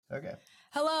Okay.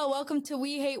 Hello, welcome to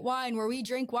We Hate Wine, where we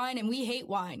drink wine and we hate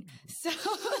wine. So,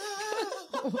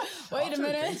 wait a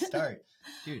minute. Great start,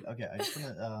 dude. Okay, I just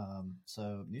want to.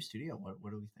 So new studio.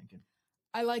 What are we thinking?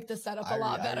 I like the setup a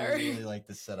lot better. I really like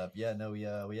the setup. Yeah, no,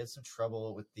 we had some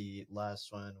trouble with the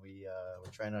last one.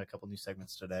 We're trying out a couple new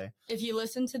segments today. If you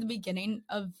listen to the beginning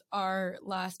of our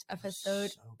last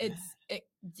episode,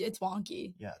 it's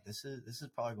wonky. Yeah, this is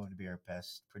probably going to be our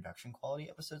best production quality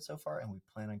episode so far, and we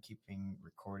plan on keeping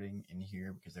recording in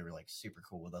here because they were like super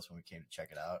cool with us when we came to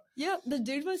check it out. Yeah, the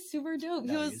dude was super dope.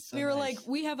 No, We were like,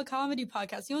 we have a comedy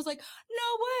podcast. He was like,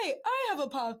 no way, I have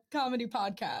a comedy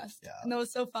podcast. Yeah, and that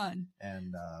was so fun. And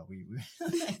we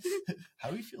how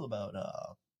do we feel about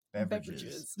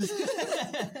beverages?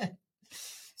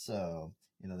 So,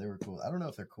 they were cool. I don't know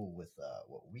if they're cool with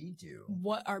what we do.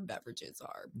 What our beverages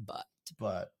are, but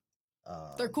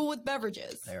they're cool with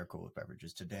beverages. They are cool with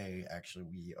beverages. Today, actually,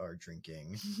 we are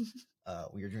drinking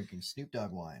Snoop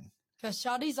Dogg wine. Because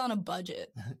Shadi's on a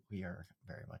budget. We are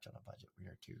very much on a budget. We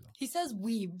are too. He says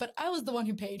we, but I was the one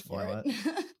who paid for it.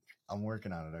 I'm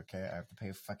working on it, okay? I have to pay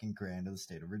a fucking grand to the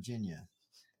state of Virginia.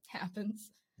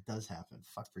 Happens. It does happen.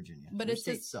 Fuck Virginia. But Your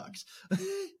state sucks.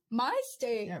 My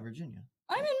state? Yeah, Virginia.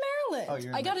 I'm in Maryland. Oh,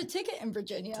 you're I got a ticket in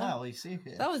Virginia. Oh, well, you see?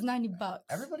 Yeah. That was $90.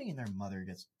 Everybody and their mother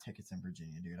gets tickets in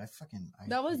Virginia, dude.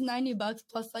 That was $90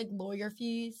 plus like lawyer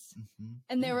fees. Mm-hmm.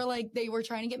 And they were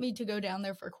trying to get me to go down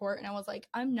there for court. And I was like,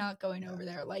 I'm not going over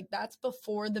there. Like, that's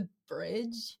before the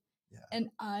bridge. Yeah. And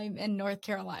I'm in North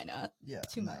Carolina. Yeah.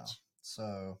 Too much.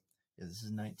 So, this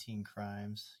is 19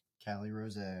 Crimes, Cali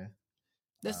Rosé.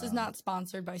 This is not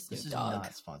sponsored by Snoop Dogg. This is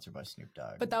not sponsored by Snoop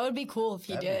Dogg. But that would be cool if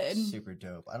he did. Super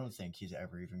dope. I don't think he's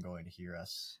ever even going to hear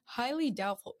us. Highly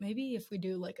doubtful. Maybe if we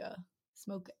do like a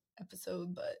smoke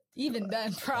episode, but even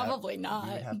then, probably not.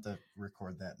 We would have to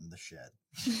record that in the shed.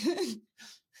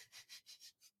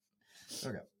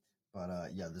 Okay.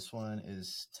 But yeah, this one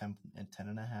is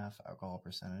 10.5 alcohol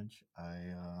percentage.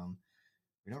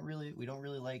 We don't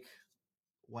really like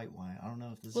white wine. I don't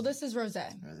know if this. Well, this is rosé.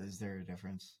 Is there a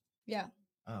difference? Yeah.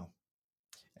 Oh.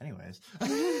 Anyways.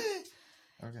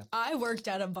 Okay. I worked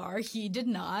at a bar. He did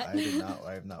not. I did not.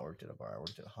 I have not worked at a bar. I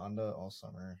worked at Honda all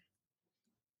summer.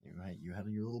 You had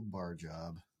your little bar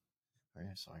job. Okay,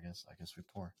 so I guess we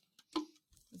pour.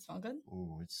 It smell good?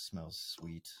 Ooh, it smells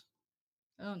sweet.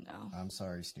 Oh no. I'm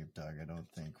sorry, Snoop Dogg. I don't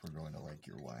think we're going to like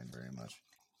your wine very much.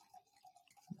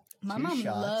 My mom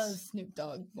loves Snoop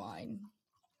Dogg wine.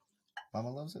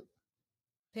 Mama loves it?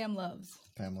 Pam loves.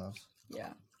 There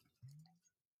Yeah.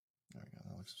 we go.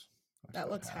 That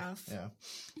looks half. Yeah.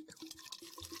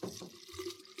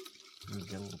 We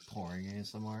get a little pouring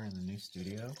ASMR in the new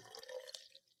studio.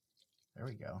 There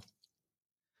we go.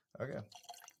 Okay.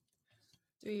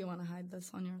 Do you want to hide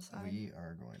this on your side? We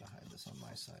are going to hide this on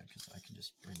my side because I can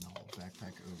just bring the whole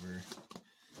backpack over.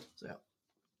 So,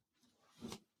 yeah.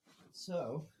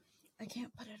 So. I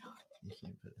can't put it on. You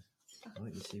can't put it. Well,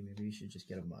 you see, maybe you should just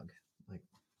get a mug. Like.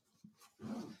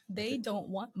 They don't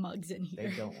want mugs in here.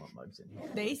 They don't want mugs in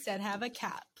here. They said have a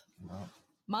cap. Well,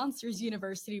 Monsters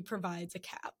University provides a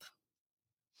cap.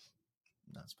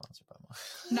 Not sponsored by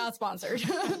mugs. Not sponsored.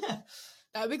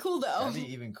 That'd be cool, though. That'd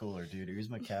be even cooler, dude.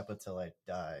 Uzma Kappa till I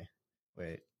die.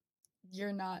 Wait.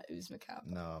 You're not Uzma Kappa.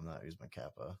 No, I'm not Uzma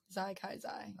Kappa. Xi Chi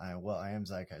Xi. I am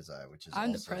Xi Chi Xi, which is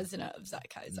I'm the president of Xi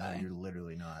Chi Xi. No, you're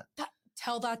literally not.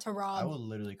 Tell that to Rob. I will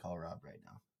literally call Rob right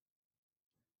now.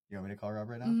 You want me to call Rob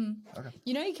right now? Mm-hmm. Okay.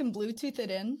 You know you can Bluetooth it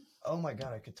in? Oh my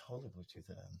god, I could totally Bluetooth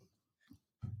it in.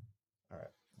 Alright.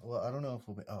 Well, I don't know if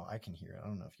we'll be... Oh, I can hear it. I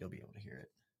don't know if you'll be able to hear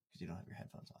it. Because you don't have your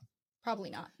headphones on. Probably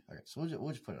not. Okay, so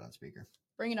we'll just put it on speaker.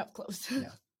 Bring it up close.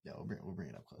 Yeah, we'll bring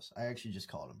it up close. I actually just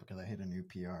called him because I hit a new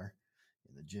PR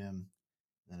in the gym.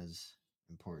 That is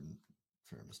important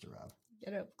for Mr. Rob.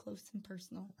 Get up close and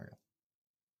personal. Okay.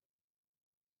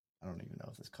 I don't even know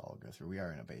if this call will go through. We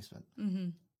are in a basement.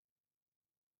 Mm-hmm.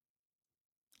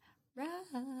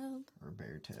 Rob.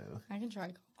 Roberto. I can try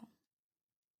call.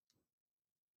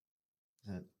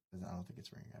 I don't think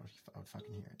it's ringing. I would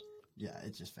fucking hear it. Yeah,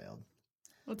 it just failed.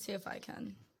 Let's see if I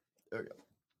can. There we go.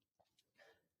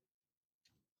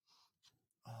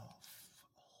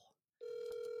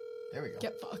 There we go.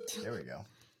 Get fucked. There we go.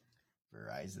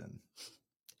 Verizon.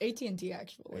 AT&T,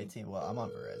 actually. Well, I'm on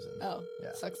Verizon. Oh,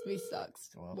 yeah. Sucks to be sucks.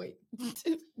 Well, wait.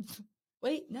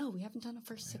 Wait, no, we haven't done a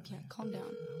first sip yet. Calm down. I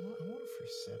want a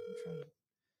first sip.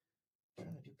 I'm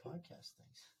trying to do podcast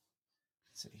things.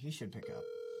 So he should pick up.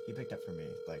 He picked up for me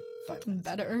like 5 Fucking minutes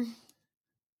better. ago.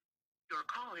 Your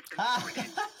call has been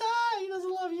forwarded. He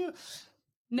doesn't love you.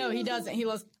 No, he doesn't. He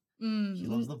loves... He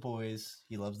loves the boys.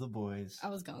 He loves the boys. I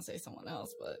was gonna say someone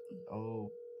else, but...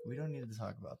 Oh, we don't need to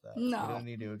talk about that. No. We don't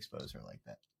need to expose her like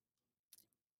that.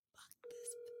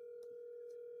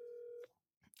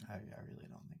 I really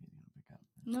don't think he's gonna pick up.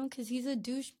 No, because he's a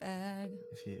douchebag.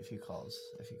 If he calls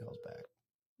back,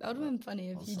 That would have been funny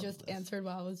if I'll he sub just this. answered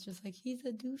while I was just like, he's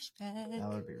a douchebag. That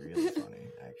would be really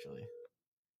funny, actually.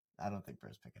 I don't think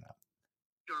Brett's picking up.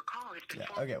 Your call has been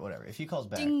Yeah, okay, whatever. If he calls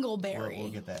back, Dingleberry. we'll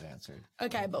get that answered.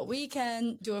 Okay, but we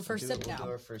can do a first sip We'll now. do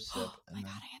our first sip. Oh my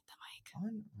god, I hit the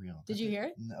mic. Unreal. Did you hear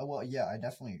it? No, well, yeah, I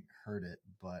definitely heard it,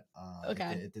 but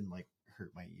Okay. it didn't like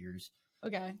hurt my ears.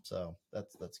 Okay. So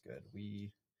that's good.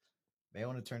 We may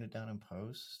want to turn it down in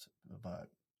post, but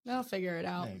I'll figure it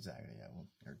out. yeah, exactly.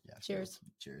 Yeah. Cheers.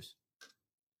 Cheers.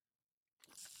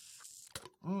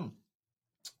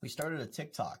 We started a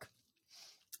TikTok.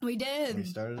 We did. We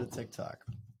started a TikTok.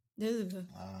 Ugh.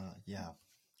 Yeah.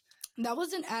 That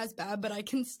wasn't as bad, but I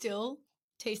can still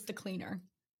taste the cleaner.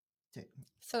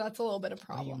 So that's a little bit of a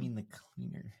problem. What do you mean the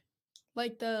cleaner?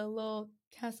 Like the little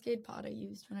Cascade pot I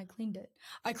used when I cleaned it.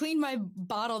 I cleaned my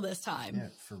bottle this time. Yeah,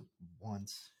 for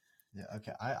once. Yeah,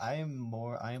 okay. I am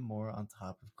more on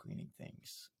top of cleaning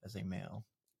things as a male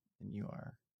than you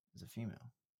are as a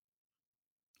female.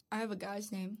 I have a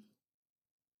guy's name.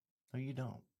 No, you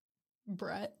don't.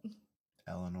 Brett.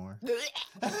 Eleanor.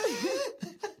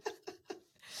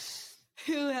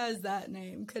 Who has that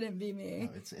name? Couldn't be me.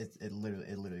 No, it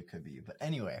literally could be you. But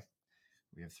anyway,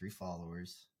 we have 3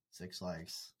 followers, 6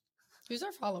 likes. Who's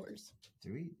our followers?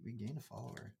 Do we gained a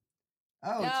follower?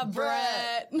 Oh, yeah, it's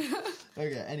Brett.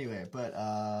 Okay, anyway, but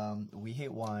We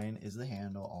Hate Wine is the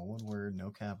handle, all one word,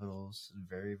 no capitals,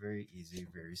 very, very easy,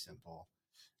 very simple.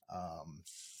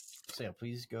 So yeah,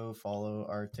 please go follow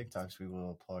our TikToks. We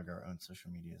will plug our own social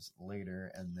medias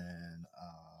later, and then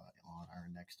on our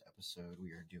next episode,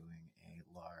 we are doing a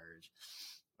large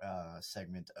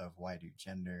segment of Why Do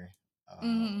Gender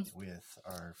with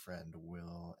our friend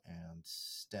Will and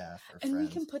Steph. And friends. We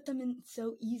can put them in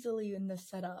so easily in the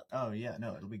setup. Oh yeah,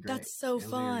 no, it'll be great. That's so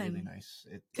fun. Be really nice.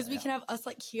 Because we can have us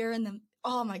like here and then.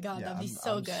 Oh my god, that'd be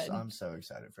so good. I'm so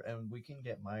excited for, and we can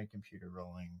get my computer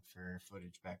rolling for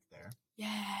footage back there.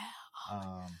 Yeah.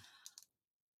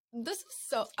 This is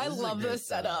so. I love this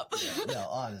setup. Yeah, no,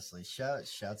 honestly,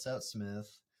 shouts out Smith.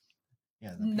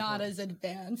 Yeah, not as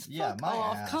advanced. Yeah, Fuck my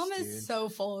off. ass, Com dude. is so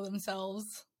full of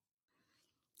themselves.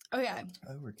 Okay.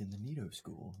 I work in the Nito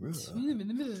school.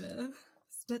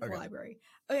 Smith Library.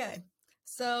 Okay,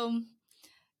 so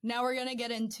now we're gonna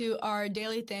get into our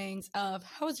daily things of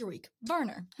how was your week,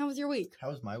 Varner? How was your week? How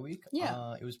was my week?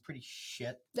 Yeah, it was pretty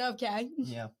shit. Okay.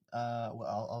 Yeah.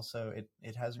 Well, also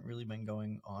it hasn't really been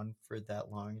going on for that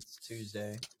long. It's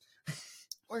Tuesday.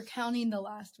 We're counting the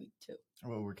last week too.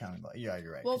 Well, we're counting. Yeah,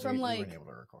 you're right. Well, from we weren't able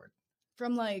to record.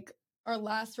 From like our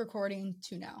last recording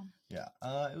to now. Yeah.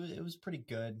 It was pretty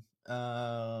good.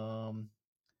 I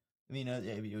mean,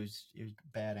 it was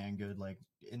bad and good. Like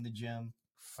in the gym,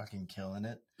 fucking killing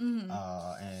it. Mm-hmm.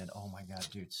 And oh my god,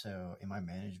 dude! So in my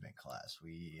management class,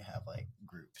 we have like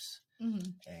groups, and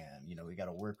we got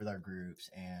to work with our groups,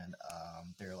 and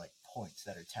there are like points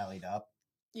that are tallied up.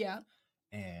 Yeah.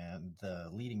 And the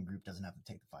leading group doesn't have to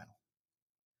take the final.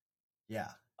 Yeah.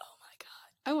 Oh my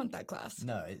god, I want that class.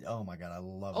 No. Oh my god, I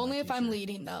love. Only if I'm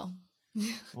leading though.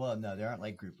 Well, no, there aren't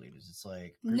like group leaders. It's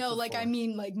like no, like 4. I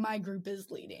mean, like my group is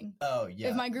leading. Oh yeah.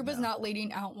 If my group is not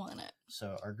leading, I don't want it.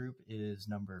 So our group is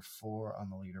number 4 on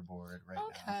the leaderboard right now.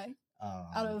 Okay.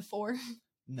 Out of 4.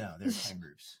 No, there's 10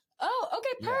 groups. Oh,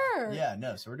 okay, Yeah,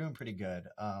 no, so we're doing pretty good.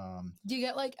 Do you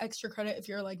get like extra credit if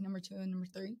you're like number 2 and number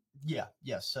 3? Yeah.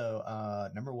 So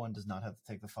number 1 does not have to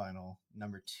take the final.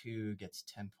 Number 2 gets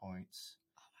 10 points,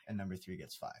 and number 3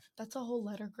 gets 5. That's a whole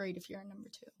letter grade if you're in number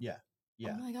 2. Yeah.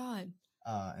 Oh my god.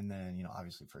 And then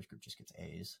obviously first group just gets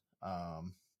A's. I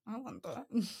want that.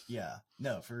 Yeah,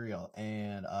 no, for real.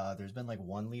 And there's been like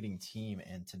one leading team,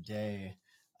 and today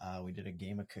we did a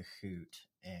game of Kahoot,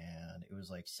 and it was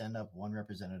like send up one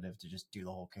representative to just do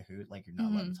the whole Kahoot, like you're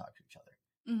not allowed to talk to each other.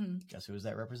 Guess who was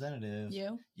that representative?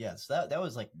 You. Yeah, so that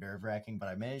was like nerve-wracking, but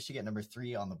I managed to get number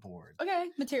 3 on the board. Okay,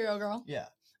 material girl. Yeah.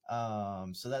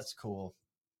 So that's cool.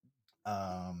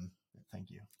 Thank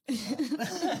you.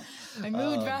 I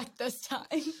moved back this time.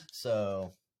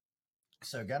 So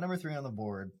got number 3 on the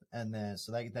board, and then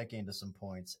so that gained us some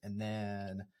points, and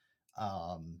then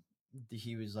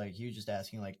he was just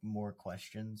asking like more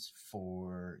questions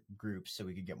for groups so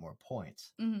we could get more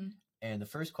points. And the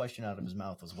first question out of his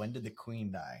mouth was, when did the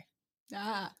queen die?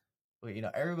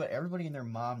 Well, everybody and their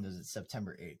mom knows it's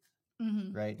September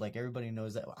 8th, right? Like everybody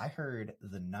knows that. I heard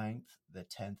the 9th, the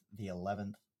 10th, the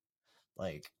 11th.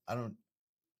 Like, I don't,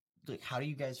 like, how do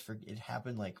you guys forget? It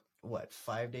happened like, what,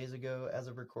 5 days ago as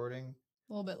of recording?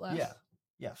 A little bit less.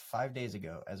 Yeah, 5 days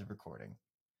ago as of recording.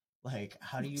 Like,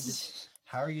 how do you just,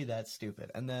 How are you that stupid?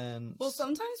 And then... Well,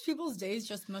 sometimes people's days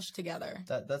just mush together.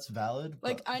 That's valid.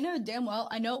 Like, I know damn well,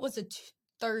 I know it was a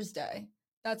Thursday.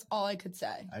 That's all I could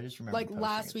say. I just remember like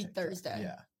last week Thursday.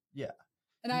 Yeah.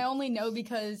 And I only know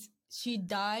because she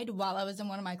died while I was in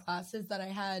one of my classes that I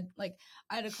had. Like,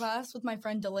 I had a class with my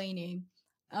friend Delaney.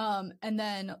 And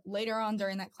then later on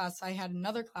during that class, I had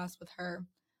another class with her.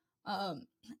 And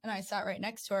I sat right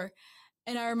next to her.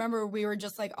 And I remember we were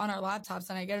just like on our laptops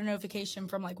and I get a notification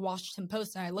from like Washington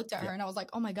Post and I looked at her and I was like,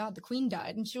 oh my God, the queen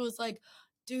died. And she was like,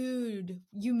 dude,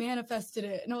 you manifested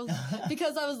it. And I was,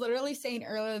 because I was literally saying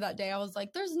earlier that day, I was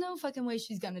like, there's no fucking way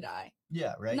she's going to die.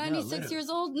 Yeah, right. 96 years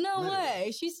old? No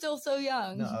way. She's still so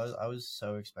young. No, I was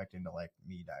so expecting to like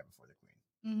me die before the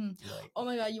queen. Mm-hmm. Like, oh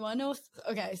my God, you want to know?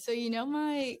 Okay, so you know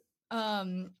my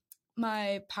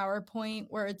my PowerPoint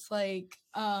where it's like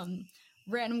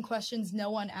random questions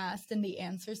no one asked and the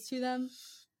answers to them?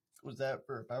 Was that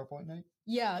for PowerPoint night?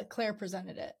 Yeah, Claire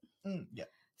presented it. Yeah.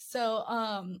 So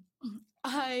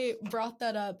I brought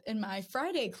that up in my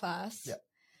Friday class. Yeah.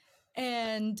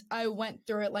 And I went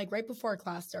through it like right before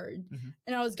class started.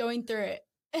 And I was going through it.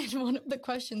 And one of the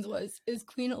questions was, is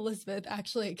Queen Elizabeth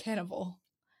actually a cannibal?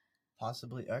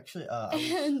 Possibly. Actually, I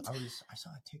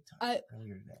saw a TikTok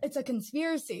earlier today. It's a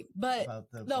conspiracy, but about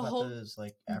those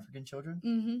like African children.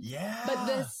 Yeah.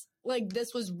 But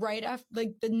this was right after,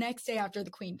 like the next day after the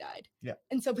queen died. Yeah.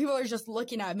 And so people are just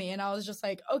looking at me and I was just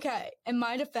like, okay, in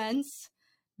my defense,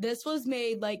 this was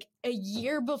made like a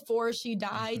year before she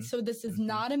died. So this is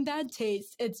not in bad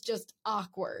taste. It's just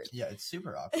awkward. Yeah, it's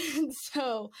super awkward. And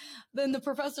so then the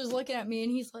professor's looking at me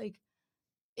and he's like,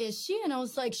 is she? And I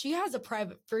was like, she has a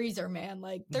private freezer, man.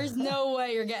 Like, there's no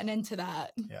way you're getting into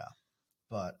that. Yeah.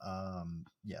 But,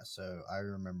 yeah, so I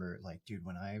remember, like, dude,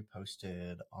 when I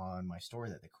posted on my story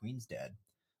that the queen's dead,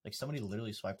 like, somebody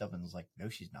literally swiped up and was like, no,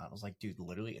 she's not. I was like, dude,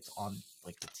 literally, it's on,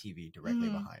 like, the TV directly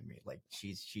behind me. Like,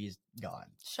 she's gone.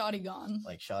 Shoddy gone.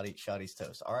 Like, Shoddy's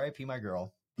toast. R.I.P. my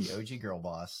girl, the OG girl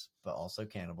boss, but also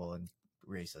cannibal and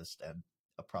racist and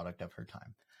a product of her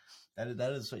time.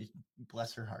 That is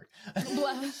bless her heart.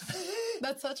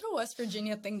 That's such a West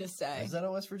Virginia thing to say. Is that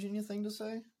a West Virginia thing to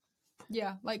say?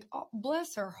 Yeah, like, oh,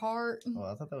 bless her heart. Well,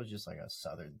 I thought that was just like a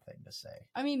Southern thing to say.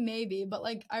 I mean, maybe, but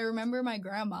like, I remember my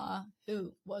grandma,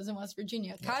 who was in West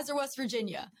Virginia, Kaiser, West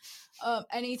Virginia.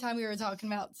 Anytime we were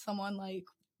talking about someone like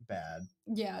bad,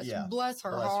 bless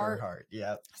her heart.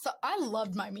 Yeah. So I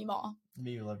loved my Meemaw.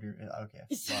 Me loved your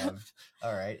loved.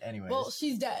 All right. Anyways. Well,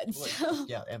 she's dead. So.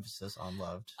 Yeah. Emphasis on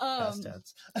loved. Past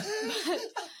tense.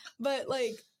 but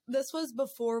like, this was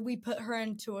before we put her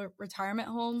into a retirement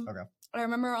home. Okay. I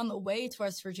remember on the way to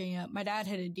West Virginia, my dad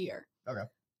hit a deer. Okay.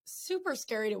 Super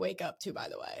scary to wake up to, by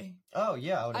the way. Oh,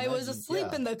 yeah. I was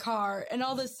asleep in the car, and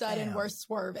all of a sudden we're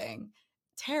swerving.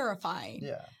 Terrifying.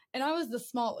 Yeah. And I was the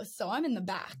smallest, so I'm in the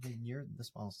back. You're the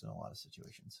smallest in a lot of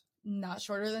situations. Not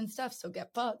shorter than Steph, so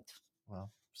get fucked. Well,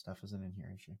 Steph isn't in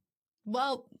here, is she?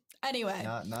 Well, anyway.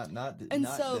 Not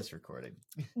so this recording.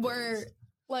 We're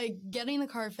like getting the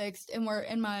car fixed, and we're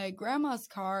in my grandma's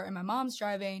car, and my mom's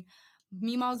driving.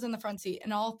 Meemaw's in the front seat,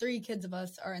 and all three kids of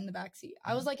us are in the back seat.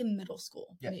 I was like in middle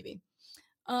school, maybe.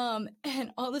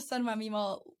 And all of a sudden, my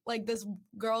Meemaw, like this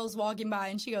girl's walking by,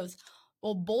 and she goes,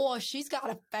 well, boy, she's got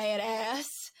a fat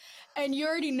ass. And you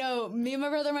already know, me and my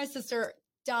brother and my sister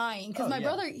dying. Because my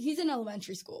brother, he's in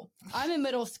elementary school. I'm in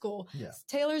middle school. Yeah.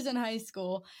 Taylor's in high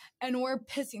school. And we're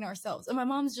pissing ourselves. And my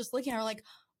mom's just looking at her like,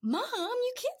 Mom,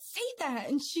 you can't say that.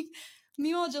 And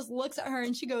Meemaw just looks at her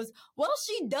and she goes, well,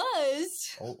 she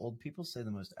does. Old people say the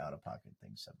most out-of-pocket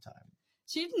things sometimes.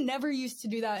 She never used to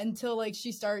do that until like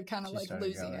she started kind of like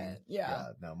losing it. Yeah.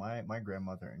 No, my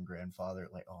grandmother and grandfather,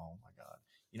 like, oh my God.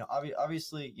 You know,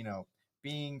 obviously, you know,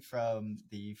 being from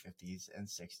the 50s and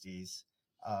 60s,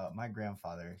 my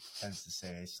grandfather tends to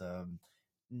say some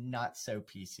not so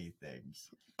PC things.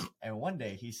 And one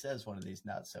day he says one of these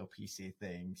not so PC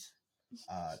things,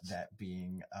 that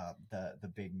being the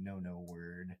big no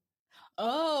word.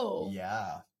 Oh.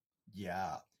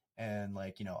 Yeah. And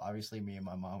like, you know, obviously me and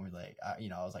my mom were like, I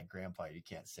was like, Grandpa, you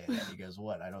can't say that. He goes,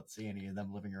 what? I don't see any of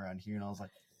them living around here. And I was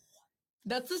like,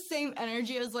 that's the same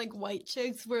energy as like white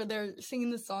chicks where they're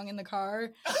singing the song in the car.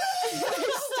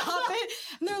 Stop it.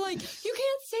 And they're like, you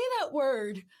can't say that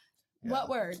word. Yeah. What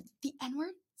word? The N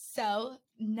word? So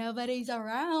nobody's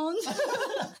around.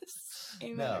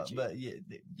 No, but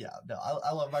no,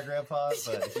 I love my grandpa,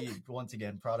 but he, once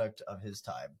again, product of his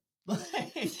time.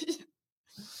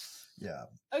 Yeah.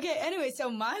 Okay, anyway,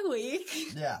 so my week.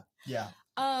 Yeah.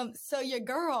 So your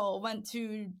girl went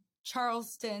to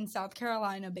Charleston, South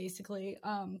Carolina, basically.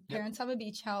 Parents have a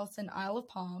beach house in Isle of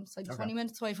Palms, like 20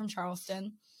 minutes away from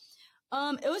Charleston.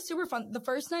 It was super fun. The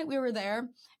first night we were there,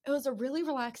 it was a really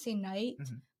relaxing night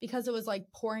because it was like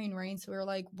pouring rain. So we were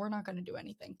like, we're not going to do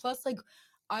anything. Plus, like,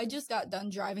 I just got done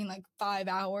driving like 5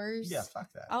 hours. Yeah,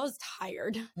 fuck that. I was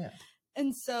tired. Yeah.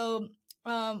 And so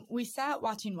we sat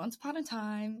watching Once Upon a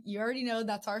Time. You already know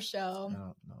that's our show. I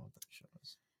don't know what that show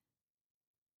is.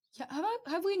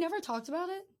 Yeah, have we never talked about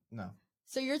it? No.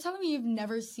 So you're telling me you've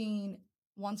never seen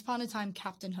Once Upon a Time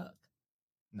Captain Hook?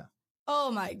 No.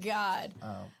 Oh my God.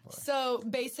 Oh, boy. So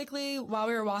basically, while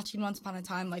we were watching Once Upon a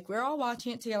Time, like we were all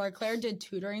watching it together. Claire did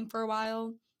tutoring for a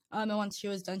while. And once she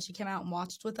was done, she came out and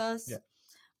watched with us. Yeah.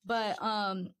 But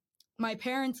my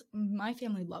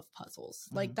family love puzzles.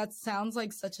 Like that sounds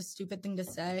like such a stupid thing to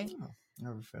say. Oh,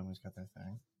 every family's got their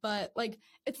thing. But like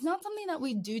it's not something that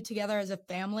we do together as a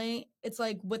family. It's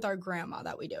like with our grandma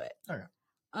that we do it. Okay.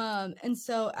 And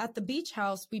so at the beach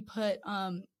house, we put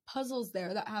puzzles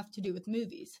there that have to do with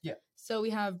movies. Yeah. So we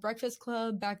have Breakfast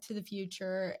Club, Back to the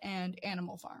Future, and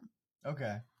Animal Farm.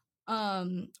 Okay.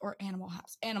 Or Animal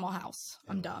House. Animal House.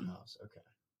 I'm dumb. House. Okay.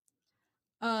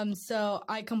 So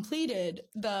I completed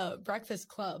the Breakfast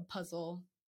Club puzzle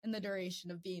in the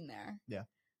duration of being there. Yeah.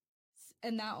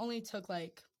 And that only took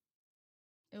like,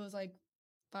 it was like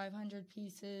 500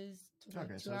 pieces. Took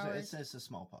like 2 hours. It's a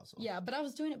small puzzle. Yeah, but I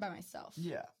was doing it by myself.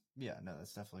 Yeah. Yeah, no,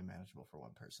 that's definitely manageable for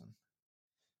one person.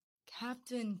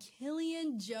 Captain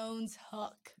Killian Jones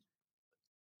Hook.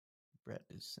 Brett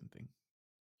is simping.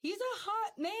 He's a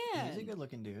hot man. He's a good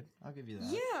looking dude. I'll give you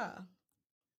that. Yeah.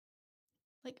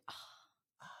 Like,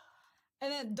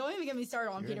 and then don't even get me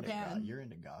started on Peter Pan. You're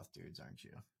into goth dudes, aren't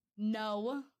you?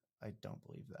 No. I don't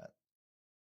believe that.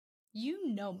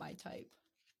 You know my type.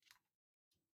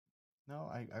 No,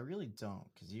 I really don't,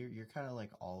 because you're kind of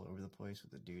like all over the place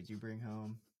with the dudes you bring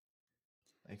home.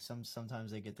 Like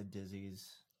sometimes they get the dizzies.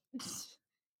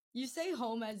 You say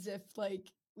home as if like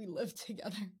we live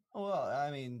together. Well, I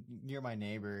mean, you're my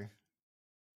neighbor,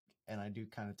 and I do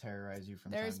kind of terrorize you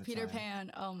from There's time to Peter time.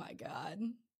 Pan. Oh my God.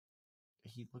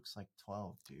 He looks like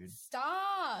 12, dude.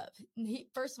 Stop.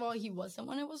 First of all, he wasn't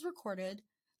when it was recorded,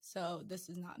 so this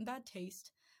is not in bad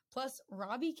taste. Plus,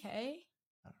 Robbie K.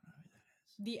 I don't know who that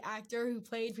is. The actor who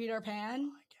played Peter Pan.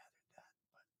 Oh, I gathered that,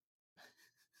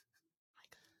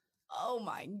 but Oh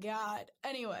my God.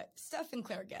 Anyway, Steph and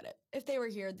Claire get it. If they were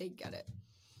here, they'd get it.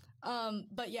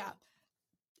 But yeah.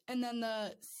 And then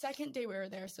the second day we were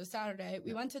there, so Saturday,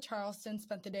 we went to Charleston,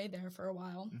 spent the day there for a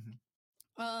while.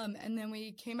 And then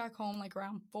we came back home like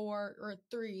around 4 or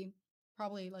 3,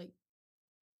 probably like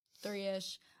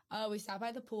 3-ish. We sat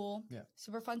by the pool. Yeah.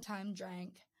 Super fun time,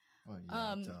 drank. Well,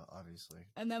 yeah, obviously.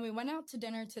 And then we went out to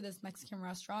dinner to this Mexican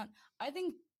restaurant. I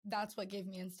think that's what gave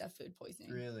me and Steph food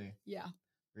poisoning. Really? Yeah.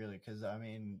 Really? Because, I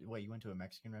mean, wait, you went to a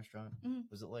Mexican restaurant?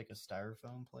 Was it like a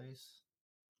styrofoam place?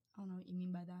 I don't know what you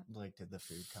mean by that. Like, did the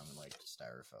food come in like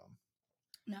styrofoam?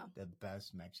 No. The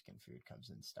best Mexican food comes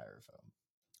in styrofoam.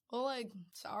 Well, like,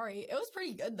 sorry. It was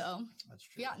pretty good, though. That's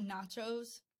true. We got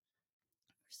nachos.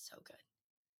 They're so good.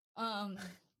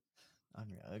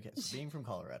 Unreal. Okay, so being from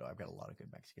Colorado, I've got a lot of good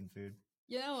Mexican food.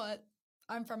 You know what?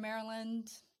 I'm from Maryland.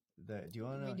 Do you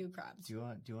want to know? We do crabs. Do you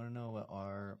want to know what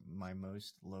my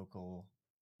most local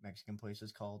Mexican place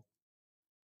is called?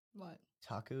 What?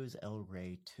 Tacos El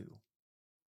Rey 2.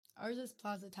 Ours is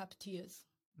Plaza Tapatillas.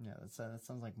 Yeah, that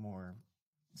sounds like more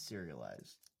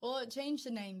serialized. Well, it changed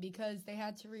the name because they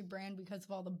had to rebrand because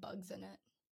of all the bugs in it.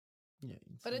 Yeah,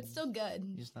 but it's still good.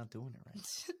 You're just not doing it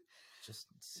right. Just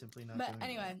simply not. But doing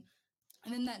anyway, it right.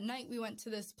 And then that night we went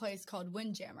to this place called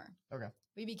Windjammer. Okay.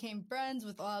 We became friends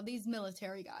with all these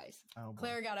military guys. Oh,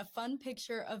 Claire got a fun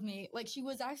picture of me. Like she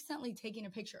was accidentally taking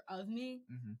a picture of me.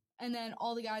 And then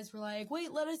all the guys were like,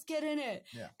 wait, let us get in it.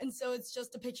 Yeah. And so it's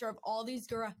just a picture of all these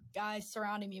guys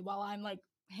surrounding me while I'm like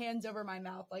hands over my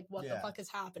mouth. Like what the fuck is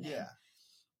happening? Yeah.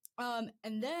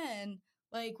 And then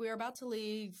like we were about to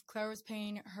leave. Claire was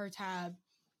paying her tab.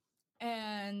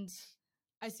 And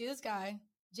I see this guy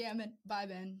jamming,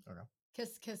 vibing. Okay.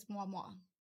 Kiss, kiss, moi, moi.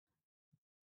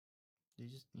 You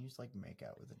just like make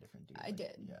out with a different dude. I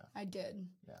did. Yeah. I did.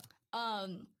 Yeah.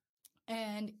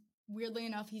 And weirdly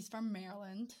enough, he's from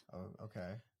Maryland. Oh,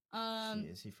 okay.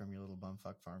 Is he from your little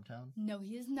bumfuck farm town? No,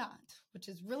 he is not, which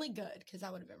is really good because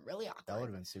that would have been really awkward. That would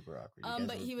have been super awkward.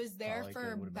 But he was there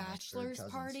for a bachelor's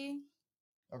party.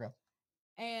 Okay.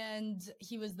 And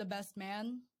he was the best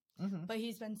man. But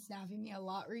he's been snapping me a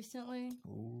lot recently.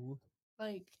 Ooh.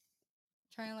 Like,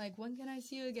 trying like, when can I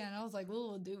see you again? I was like,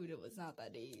 well, dude, it was not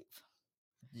that deep.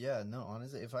 Yeah, no,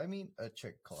 honestly, if I meet a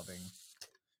chick clubbing,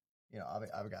 you know,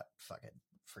 I've got fucking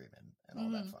Freeman and all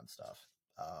that fun stuff.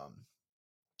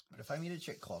 But if I meet a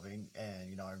chick clubbing and,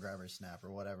 you know, I grab her snap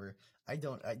or whatever,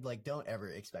 don't ever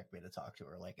expect me to talk to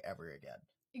her, like, ever again.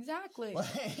 Exactly.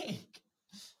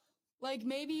 Like,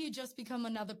 maybe you just become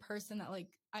another person that, like,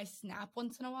 I snap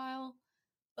once in a while.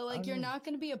 But, like, you're not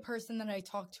going to be a person that I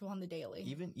talk to on the daily.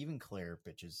 Even Claire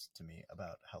bitches to me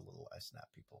about how little I snap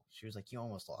people. She was like, you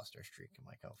almost lost our streak. I'm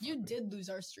like, oh, fuck you me. did lose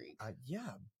our streak.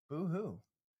 Yeah, boo-hoo.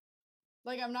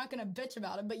 Like, I'm not going to bitch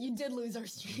about it, but you did lose our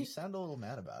streak. You sound a little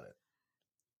mad about it.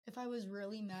 If I was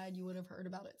really mad, you would have heard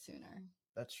about it sooner.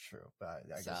 That's true, but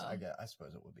I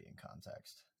suppose it would be in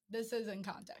context. This is in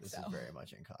context. This is very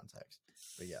much in context.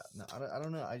 But yeah, no, I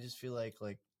don't know. I just feel like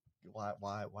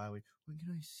why when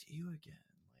can I see you again?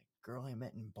 Like, girl I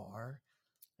met in bar.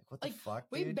 Like, what the fuck,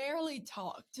 dude? We barely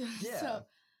talked. Yeah. So,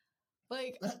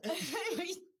 like,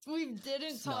 we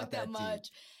didn't talk that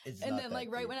much. And then,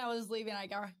 like, right when I was leaving, I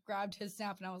grabbed his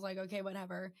snap and I was like, okay,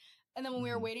 whatever. And then when we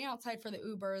were waiting outside for the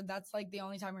Uber, that's like the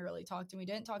only time we really talked, and we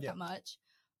didn't talk that much.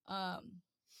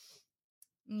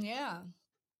 Yeah.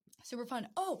 Super fun.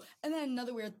 Oh, and then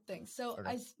another weird thing. So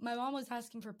my mom was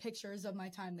asking for pictures of my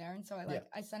time there. And so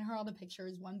I sent her all the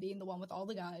pictures, one being the one with all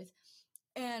the guys.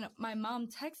 And my mom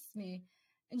texts me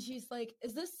and she's like,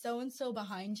 is this so-and-so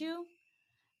behind you?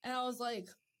 And I was like,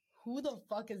 who the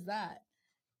fuck is that?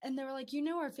 And they were like, you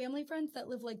know, our family friends that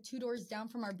live like 2 doors down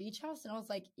from our beach house? And I was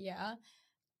like, yeah.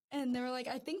 And they were like,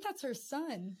 I think that's her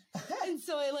son. And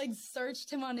so I like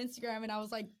searched him on Instagram and I was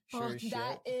like, fuck,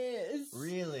 that is.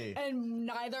 Really? And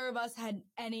neither of us had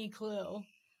any clue.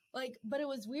 Like, but it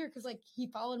was weird because like he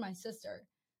followed my sister.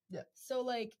 Yeah. So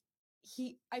like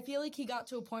I feel like he got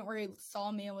to a point where he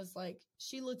saw me and was like,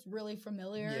 she looks really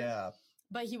familiar. Yeah.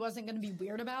 But he wasn't going to be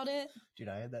weird about it. Dude,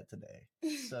 I had that today.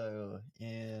 So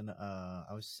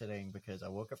I was sitting because I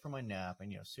woke up from my nap and,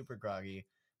 you know, super groggy.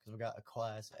 Because we got a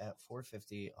class at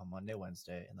 4:50 on Monday,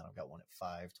 Wednesday, and then I've got one at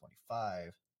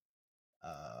 5:25.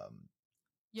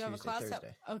 You have Tuesday, a class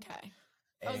Thursday. Okay.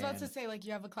 I was about to say, like,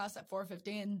 you have a class at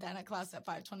 4:50 and then a class at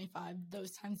 5:25.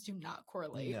 Those times do not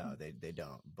correlate. No, they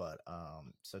don't. But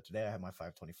so today I had my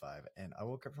 5:25, and I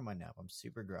woke up from my nap. I'm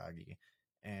super groggy,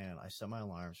 and I set my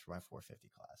alarms for my 4:50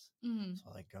 class. Mm-hmm.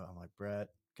 So I'm like, Brett,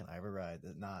 can I have a ride?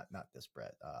 Not this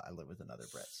Brett. I live with another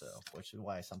Brett, so which is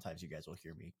why sometimes you guys will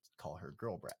hear me call her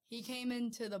Girl Brett. He came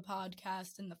into the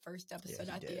podcast in the first episode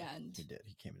at the end. He did.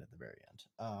 He came in at the very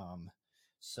end.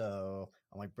 So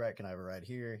I'm like, Brett, can I have a ride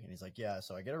here? And he's like, yeah.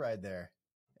 So I get a ride there.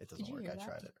 It doesn't work. I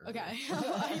tried it earlier. Okay.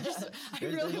 I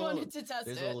really wanted to test it.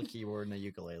 There's a little keyboard and a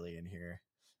ukulele in here.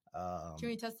 Can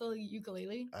we test the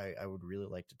ukulele? I would really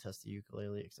like to test the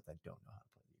ukulele, except I don't know how to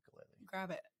play the ukulele.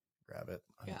 Grab it. I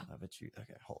bet you.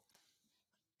 Okay, hold.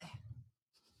 I'm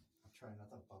trying not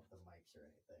to bump the mics or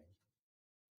anything.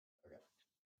 Okay.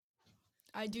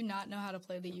 I do not know how to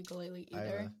play the ukulele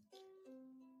either.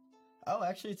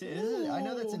 Actually, I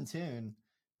know that's in tune.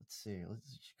 Let's see.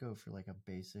 Let's just go for like a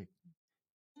basic.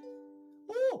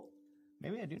 Woo!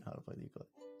 Maybe I do know how to play the ukulele.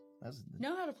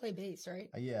 Know how to play bass, right?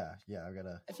 Yeah. I've got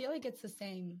to. I feel like it's the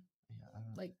same. Yeah.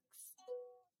 Like.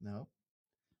 No.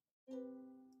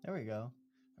 There we go.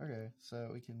 Okay,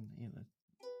 so we can, there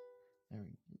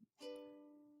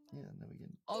we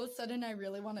can. All of a sudden, I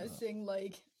really want to sing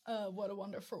like, "What a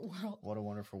Wonderful World." What a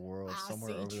wonderful world, I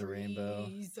somewhere over the rainbow.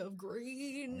 Trees of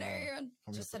green and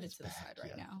just set it to the side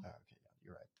right now. Oh, okay, yeah,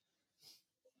 you're right.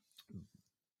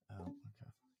 Oh,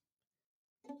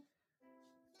 okay.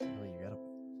 Really, you gotta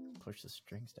push the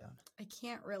strings down. I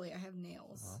can't really. I have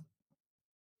nails. Well,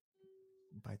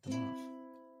 bite them off.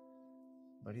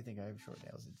 Why do you think I have short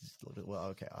nails? It's just a little bit. Well,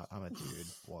 okay, I'm a dude,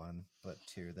 one, but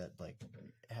two, that like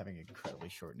having incredibly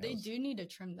short nails. They do need to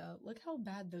trim though. Look how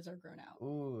bad those are grown out.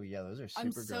 Ooh, yeah, those are super.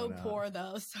 I'm so poor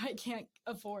though, so I can't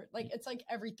afford. Like it's like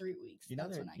every 3 weeks.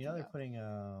 They're putting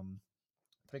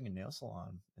a nail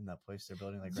salon in that place they're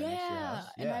building like right next to your house.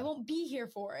 Yeah, and I won't be here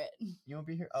for it. You won't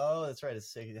be here. Oh, that's right. It's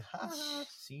senior.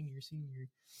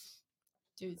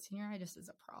 Dude, senioritis is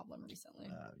a problem recently.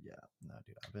 Yeah. No,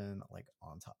 dude, I've been like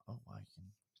on top. Oh, wow, you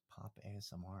can pop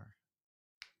ASMR.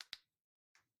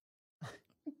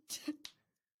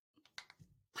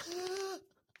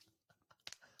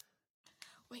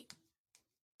 Wait.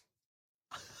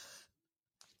 I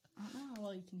don't know how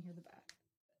well you can hear the back.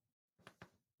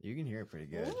 You can hear it pretty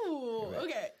good. Ooh,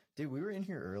 okay. Dude, we were in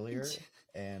here earlier,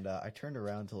 and I turned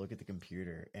around to look at the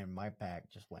computer, and my back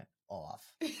just went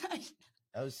off.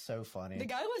 That was so funny. The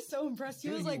guy was so impressed. He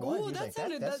was like, "Ooh, that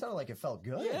sounded like it felt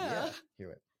good." Yeah.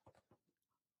 Hear it.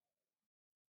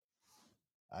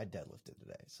 I deadlifted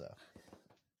today, so.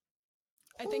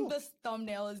 I think this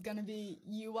thumbnail is gonna be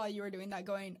you while you were doing that,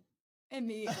 going, and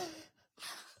me.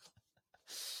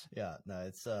 Yeah, no,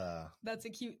 it's That's a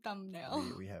cute thumbnail.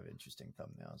 we have interesting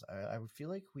thumbnails. I would feel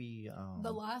like we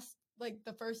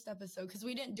the first episode, because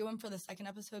we didn't do them for the second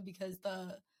episode because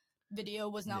the video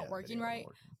was not working right.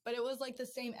 But it was like the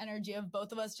same energy of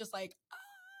both of us just like,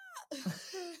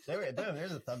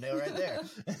 there's a thumbnail right there.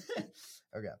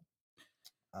 Okay.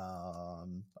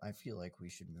 I feel like we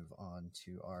should move on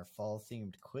to our fall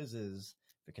themed quizzes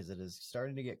because it is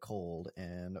starting to get cold,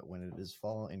 and when it is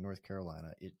fall in North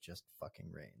Carolina, it just fucking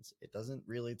rains. It doesn't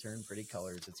really turn pretty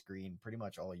colors. It's green pretty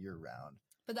much all year round.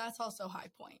 But that's also High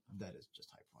Point. That is just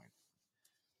High Point.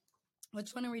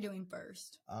 Which one are we doing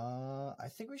first? I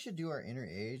think we should do our inner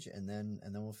age, and then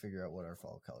we'll figure out what our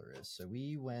fall color is. So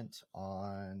we went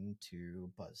on to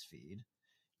BuzzFeed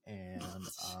and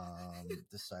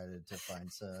decided to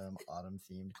find some autumn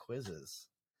themed quizzes.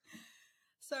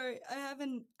 Sorry, I have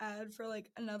an ad for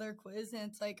like another quiz, and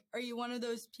it's like, are you one of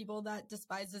those people that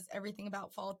despises everything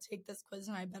about fall? Take this quiz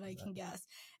and I bet I can guess.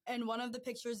 And one of the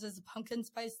pictures is a pumpkin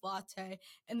spice latte,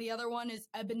 and the other one is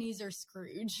Ebenezer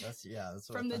Scrooge. That's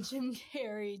what from the Jim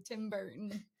Carrey, Tim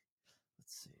Burton.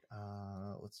 Let's see.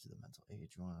 Let's do the mental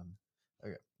age one.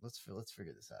 Okay, let's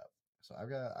figure this out. So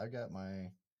I've got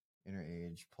my inner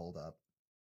age pulled up.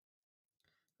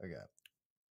 Okay.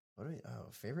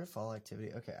 Favorite fall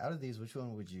activity? Okay, out of these, which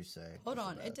one would you say? Hold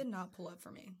on, it did not pull up for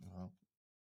me. Well,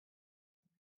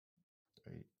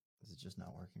 is it just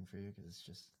not working for you? Because it's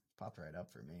just popped right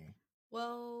up for me.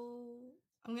 Well,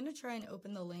 I'm going to try and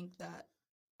open the link that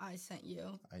I sent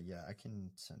you. Yeah, I can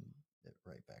send it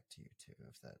right back to you too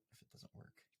if it doesn't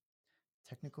work.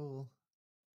 Technical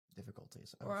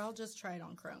difficulties. Or I'll just try it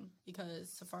on Chrome because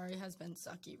Safari has been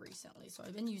sucky recently, so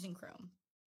I've been using Chrome.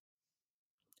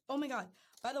 Oh my god.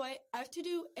 By the way, I have to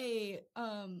do a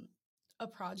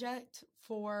project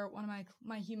for one of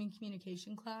my human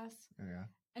communication class. Yeah.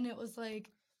 And it was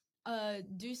like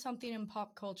do something in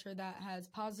pop culture that has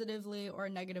positively or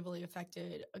negatively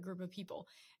affected a group of people.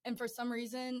 And for some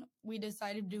reason, we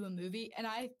decided to do a movie, and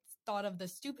I thought of the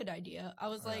stupid idea. I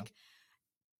was like,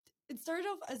 it started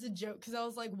off as a joke because I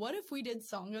was like, what if we did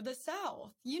Song of the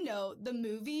South? You know, the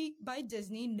movie by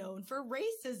Disney known for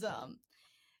racism.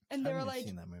 And they were like,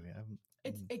 seen that movie.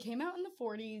 It came out in the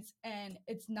 40s, and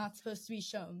it's not supposed to be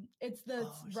shown. It's the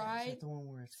ride, is that the one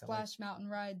where it's Splash Mountain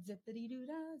ride,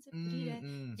 zippity-doo-dah,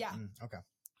 zippity-dah. Yeah. Okay.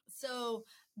 So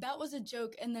that was a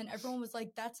joke, and then everyone was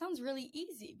like, that sounds really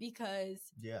easy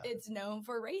because it's known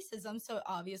for racism, so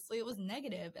obviously it was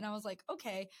negative. And I was like,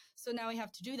 okay, so now we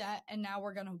have to do that, and now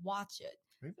we're going to watch it.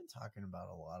 We've been talking about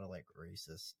a lot of like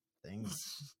racist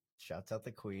things. Shouts out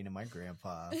the Queen and my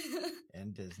grandpa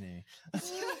and Disney.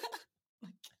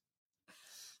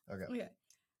 Okay.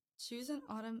 Choose an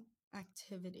autumn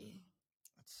activity.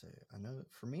 Let's see. I know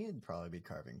for me, it'd probably be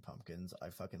carving pumpkins. I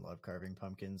fucking love carving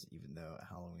pumpkins, even though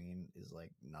Halloween is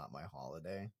like not my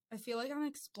holiday. I feel like I'm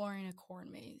exploring a corn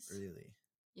maze. Really?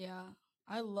 Yeah.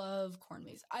 I love corn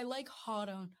mazes. I like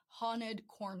haunted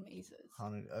corn mazes.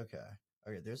 Haunted. Okay.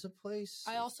 There's a place.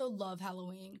 I also love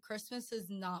Halloween. Christmas is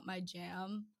not my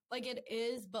jam. Like it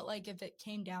is, but like if it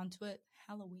came down to it,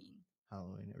 Halloween,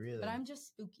 really? But I'm just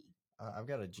spooky. I've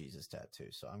got a Jesus tattoo,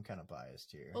 so I'm kind of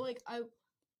biased here. But like I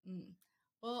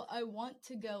want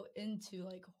to go into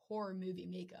like horror movie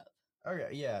makeup. Okay,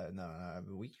 yeah, no,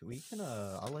 we can.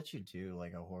 I'll let you do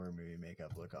like a horror movie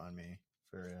makeup look on me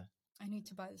for. I need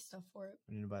to buy the stuff for it.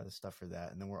 We need to buy the stuff for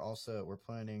that, and then we're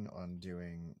planning on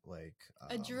doing like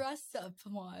a dress up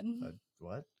one.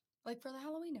 What? Like for the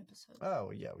Halloween episode.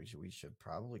 Oh yeah, we should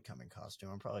probably come in costume.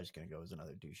 I'm probably just gonna go as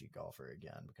another douchey golfer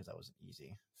again because that was an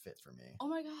easy fit for me. Oh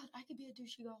my god, I could be a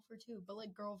douchey golfer too, but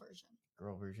like girl version.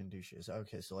 Girl version douches.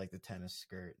 Okay, so like the tennis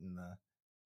skirt and the.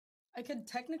 I could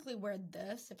technically wear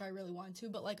this if I really want to,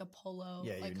 but like a polo,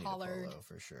 yeah, like you need collared. a polo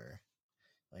for sure.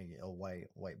 Like a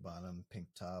white bottom, pink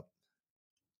top.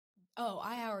 Oh,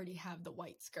 I already have the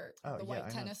white skirt, the white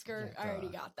tennis skirt. I already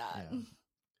got that. Yeah.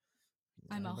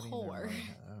 I'm a whore.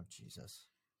 Oh, Jesus.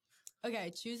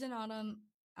 Okay, choose an autumn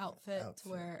outfit to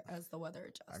wear as the weather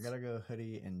adjusts. I gotta go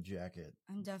hoodie and jacket.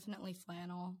 I'm definitely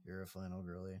flannel. You're a flannel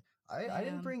girly. I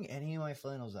didn't bring any of my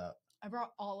flannels out. I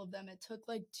brought all of them. It took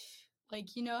like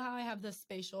you know how I have the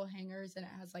spatial hangers and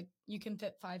it has like, you can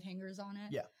fit 5 hangers on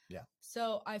it? Yeah.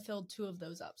 So I filled 2 of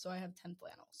those up. So I have 10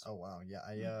 flannels. Oh, wow.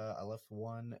 Yeah, I left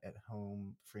one at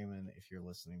home. Freeman, if you're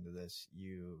listening to this,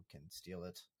 you can steal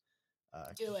it.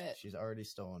 Do it. She's already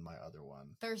stolen my other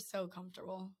one. They're so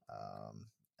comfortable.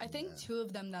 I think 2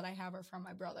 of them that I have are from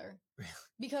my brother. Really?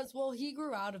 Because, well, he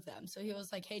grew out of them. So he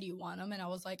was like, hey, do you want them? And I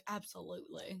was like,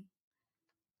 absolutely.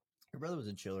 Your brother was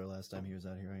a chiller last time he was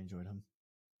out here. I enjoyed him.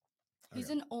 He's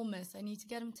in Ole Miss. I need to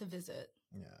get him to visit.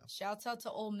 Yeah. Shouts out to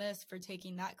Ole Miss for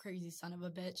taking that crazy son of a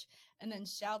bitch. And then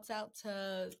shouts out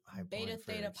to Beta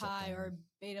Theta Pi or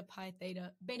Beta Theta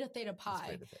Pi Beta Theta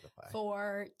Pi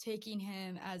for taking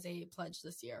him as a pledge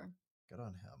this year. Good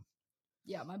on him.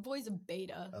 Yeah, my boy's a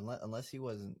beta. Unless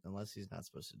he's not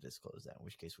supposed to disclose that, in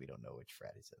which case we don't know which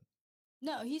frat he's in.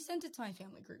 No, he sent it to my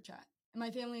family group chat. And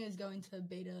my family is going to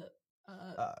beta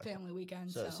family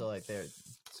weekend. So like their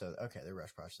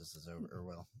rush process is over, or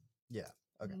well, yeah.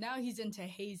 Okay. Now he's into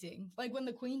hazing. Like when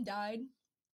the queen died,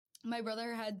 my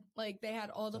brother had they had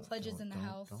all the pledges in the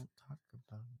house. Don't talk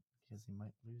about it because he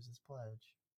might lose his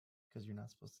pledge because you're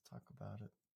not supposed to talk about it.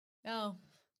 No.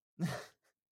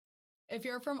 If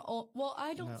you're from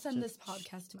I don't send this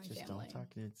podcast to my family. Don't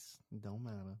talk. Don't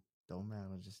matter. Don't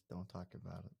matter. Just don't talk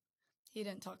about it. He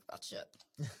didn't talk about shit.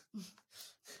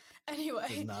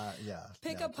 Anyway,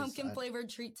 pick a pumpkin flavored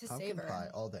treat to savor. Pumpkin pie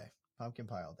all day. Pumpkin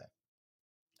pie all day.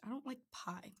 I don't like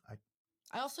pie.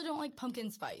 I also don't like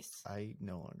pumpkin spice. I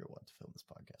no longer want to film this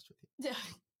podcast with you. Yeah.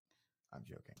 I'm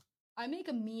joking. I make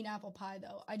a mean apple pie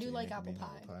though. I do like apple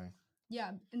pie.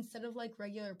 Yeah, instead of like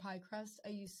regular pie crust, I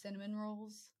use cinnamon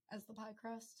rolls as the pie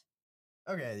crust.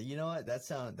 Okay, you know what? That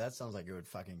sounds like it would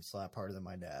fucking slap harder than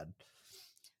my dad.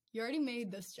 You already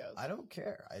made this joke. I don't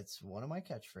care. It's one of my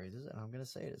catchphrases, and I'm gonna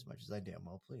say it as much as I damn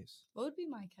well please. What would be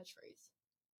my catchphrase?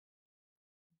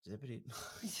 Zippity.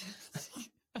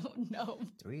 Oh no.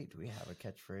 Do we have a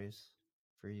catchphrase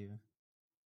for you?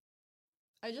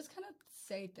 I just kind of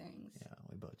say things. Yeah,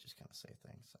 we both just kind of say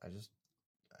things. I just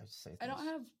say things. I don't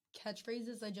have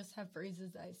catchphrases. I just have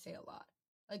phrases that I say a lot.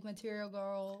 Like material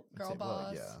girl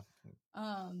boss. Well,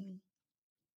 yeah.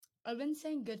 I've been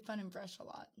saying good, fun, and fresh a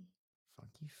lot.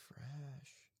 Funky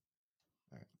fresh.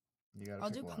 All right. You gotta I'll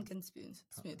do pumpkin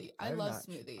smoothie. I love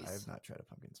smoothies. I have not tried a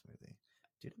pumpkin smoothie.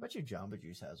 Dude, I bet you Jamba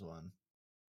Juice has one.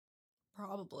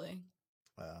 Probably.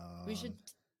 We should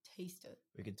taste it.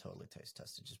 We could totally test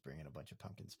it. Just bring in a bunch of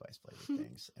pumpkin spice flavored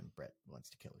things, and Brett wants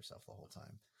to kill herself the whole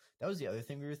time. That was the other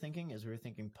thing we were thinking. We were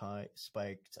thinking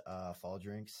spiked fall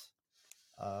drinks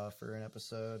for an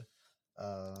episode.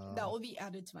 That will be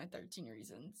added to my 13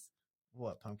 reasons.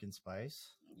 What, pumpkin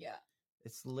spice? Yeah.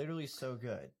 It's literally so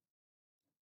good.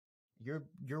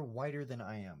 You're whiter than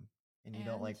I am, and you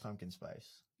don't like pumpkin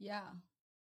spice. Yeah.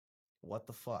 What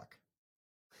the fuck?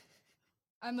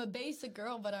 I'm a basic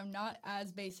girl, but I'm not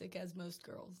as basic as most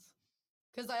girls.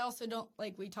 Because I also don't,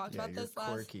 we talked about this last...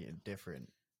 You're quirky and different.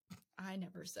 I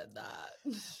never said that.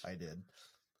 I did.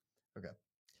 Okay.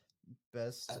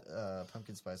 Best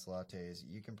pumpkin spice lattes.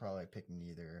 You can probably pick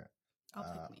neither. I'll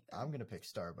pick neither. I'm going to pick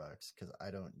Starbucks because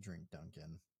I don't drink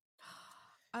Dunkin'.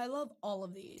 I love all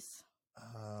of these.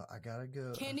 I gotta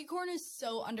go. Candy corn is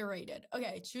so underrated.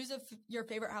 Okay, choose your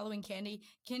favorite Halloween candy.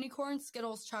 Candy corn,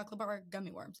 Skittles, chocolate bar,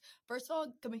 gummy worms. First of all,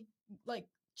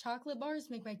 chocolate bars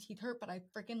make my teeth hurt, but I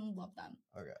freaking love them.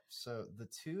 Okay, so the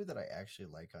two that I actually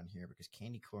like on here, because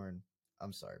candy corn,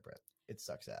 I'm sorry, Brett, it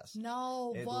sucks ass.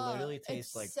 No, it literally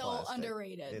tastes like so plastic.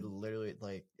 Underrated. It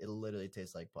literally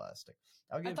tastes like plastic.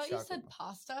 I thought you said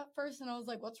pasta at first, and I was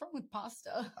like, what's wrong with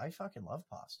pasta? I fucking love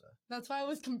pasta. That's why I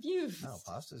was confused. No,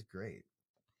 pasta's great.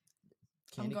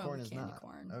 Candy corn is not.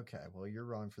 Corn. Okay, well, you're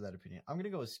wrong for that opinion. I'm going to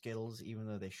go with Skittles, even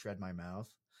though they shred my mouth.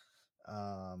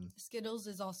 Skittles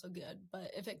is also good,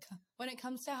 but when it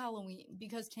comes to Halloween,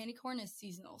 because candy corn is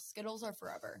seasonal, Skittles are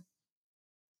forever.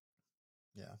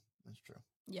 Yeah, that's true.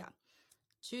 Yeah.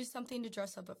 Choose something to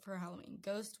dress up for Halloween.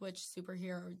 Ghost, witch,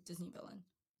 superhero, or Disney villain.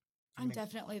 I'm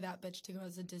definitely that bitch to go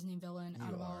as a Disney villain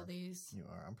out of all of these. You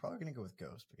are. I'm probably going to go with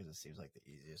Ghost because it seems like the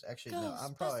easiest. Actually, no,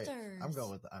 I'm going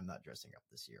with I'm not dressing up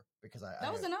this year because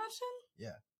That was an option?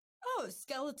 Yeah. Oh,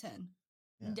 skeleton.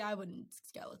 Yeah. I wouldn't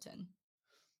skeleton.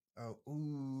 Oh,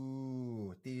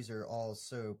 ooh, these are all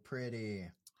so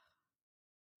pretty.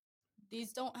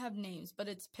 These don't have names, but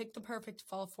it's pick the perfect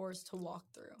fall forest to walk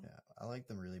through. Yeah, I like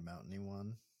the really mountainy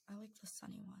one. I like the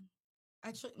sunny one.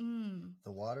 Actually,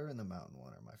 the water and the mountain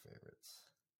one are my favorites.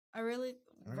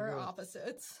 We're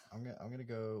opposites. I'm gonna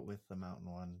go with the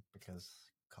mountain one because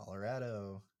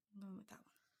Colorado. I'm going with that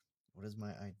one. What is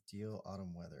my ideal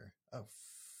autumn weather? Oh,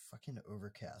 fucking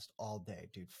overcast all day,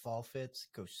 dude. Fall fits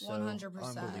go so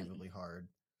 100%. Unbelievably hard.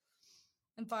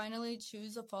 And finally,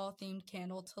 choose a fall themed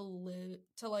candle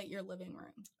to light your living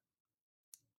room.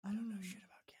 I don't know shit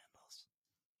about candles.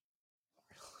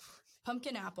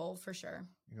 Pumpkin apple for sure.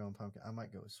 You're going pumpkin. I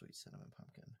might go with sweet cinnamon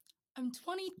pumpkin. I'm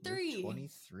 23. You're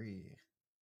 23.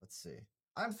 Let's see.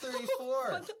 I'm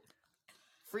 34.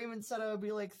 Freeman said I would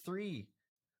be like 3.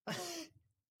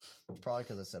 Probably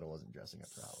because I said I wasn't dressing up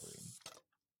for Halloween.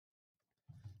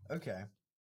 Okay.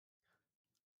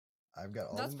 I've got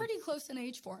all. That's pretty close in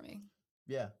age for me.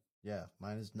 Yeah. Yeah,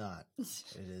 mine is not.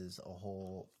 It is a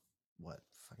whole,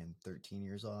 fucking 13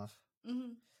 years off?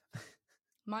 Mm-hmm.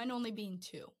 Mine only being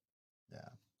 2. Yeah.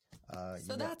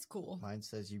 So that's cool. Mine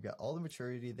says you've got all the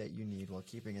maturity that you need while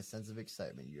keeping a sense of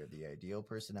excitement. You have the ideal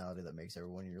personality that makes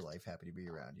everyone in your life happy to be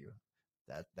around you.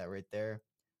 That right there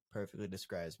perfectly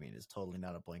describes me and is totally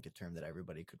not a blanket term that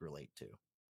everybody could relate to.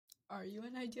 Are you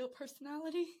an ideal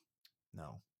personality?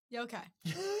 No. Yeah, okay.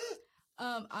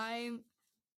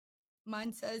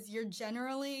 Mine says you're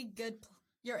generally good.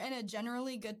 You're in a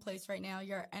generally good place right now.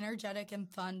 You're energetic and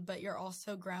fun, but you're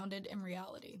also grounded in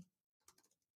reality.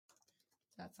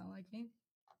 Does that sound like me?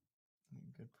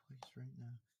 Good place right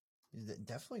now.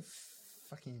 Definitely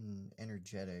fucking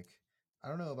energetic. I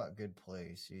don't know about good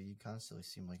place. You constantly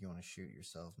seem like you want to shoot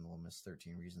yourself in Little Miss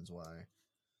 13 Reasons Why.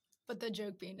 But the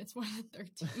joke being it's more than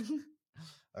 13.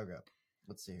 Okay,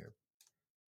 let's see here.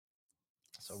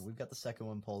 So we've got the second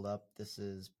one pulled up. This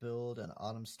is build an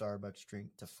autumn Starbucks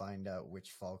drink to find out which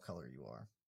fall color you are.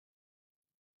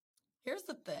 Here's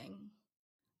the thing.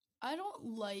 I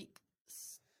don't like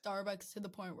Starbucks to the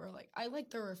point where, like, I like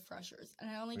the refreshers,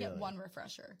 and I only get one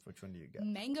refresher. Which one do you get?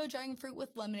 Mango dragon fruit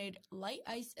with lemonade, light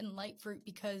ice, and light fruit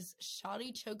because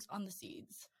shoddy chokes on the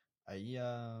seeds. I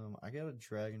got a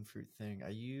dragon fruit thing. I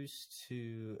used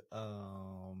to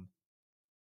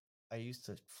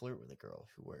flirt with a girl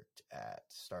who worked at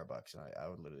Starbucks, and I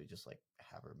would literally just like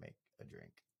have her make a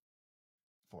drink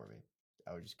for me.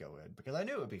 I would just go in because I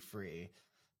knew it would be free.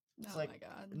 It's my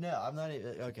God. No, I'm not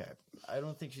even, okay. I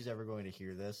don't think she's ever going to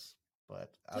hear this,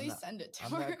 but please send it to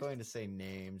I'm her. not going to say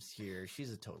names here.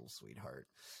 She's a total sweetheart.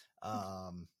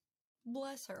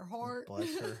 Bless her heart.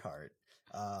 Bless her heart.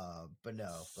 But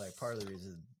no, like part of the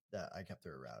reason that I kept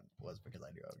her around was because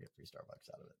I knew I would get free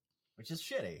Starbucks out of it, which is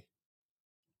shitty.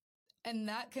 And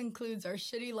that concludes our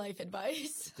shitty life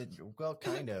advice. Well,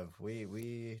 kind of. Do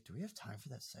we have time for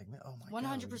that segment? Oh my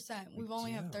 100%. God. We've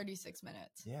only have 36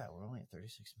 minutes. Yeah, we're only at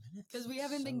 36 minutes. Because we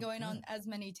haven't been going on as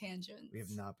many tangents. We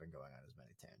have not been going on as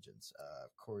many tangents.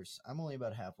 Of course, I'm only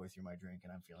about halfway through my drink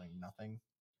and I'm feeling nothing.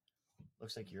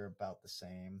 Looks like you're about the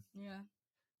same. Yeah.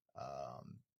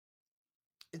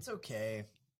 It's okay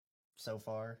so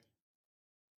far.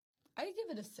 I give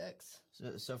it a 6.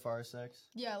 So far a 6?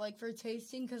 Yeah, like for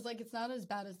tasting, because like it's not as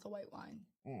bad as the white wine.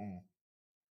 Mm-mm.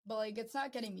 But like it's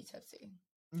not getting me tipsy.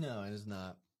 No, it is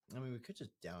not. I mean, we could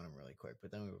just down them really quick, but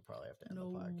then we would probably have to end the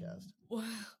podcast.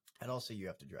 And also, you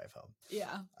have to drive home.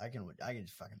 Yeah. I can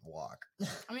just fucking walk.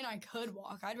 I mean, I could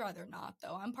walk. I'd rather not,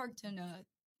 though. I'm parked in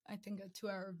I think a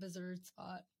 2-hour visitor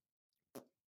spot.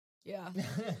 Yeah.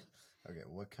 Okay,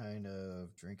 what kind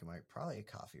of drink am I? Probably a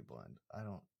coffee blend. I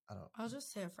don't. I'll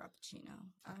just say a frappuccino.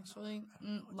 Actually,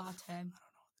 latte. I don't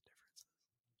know what the difference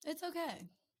is. It's okay.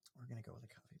 We're gonna go with a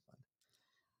coffee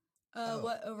blend.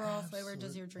 What overall flavor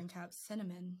does your drink have?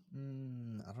 Cinnamon.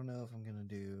 I don't know if I'm gonna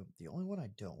do. The only one I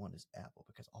don't want is apple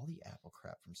because all the apple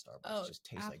crap from Starbucks just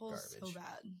tastes like garbage. So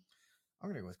bad. I'm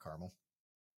gonna go with caramel.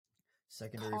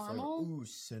 Secondary Caramel? flavor. Ooh,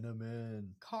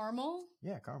 cinnamon. Caramel?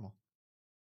 Yeah, caramel.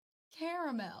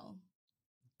 Caramel.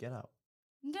 Get out.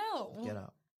 No. Get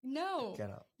out. No.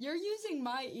 Get out. You're using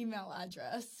my email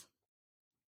address.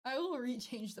 I will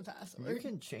rechange the password. You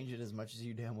can change it as much as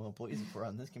you damn well please. If we're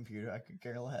on this computer, I could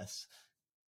care less.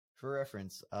 For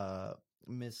reference,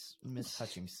 Miss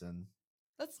Hutchinson.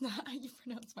 That's not how you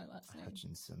pronounce my last name.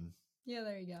 Hutchinson. Yeah,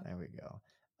 there you go. There we go.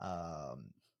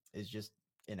 Is just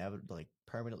inevitably like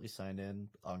permanently signed in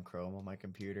on Chrome on my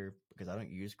computer because I don't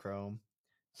use Chrome.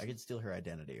 I could steal her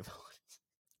identity if I wanted.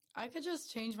 I could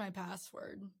just change my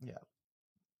password. Yeah.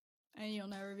 And you'll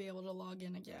never be able to log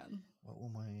in again. What will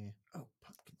my... Oh,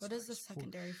 pumpkin What is the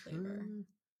secondary flavor?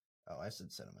 Oh, I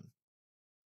said cinnamon.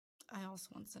 I also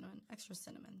want cinnamon. Extra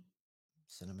cinnamon.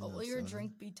 Cinnamon. What will your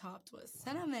drink be topped with?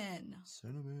 Cinnamon.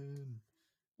 Cinnamon.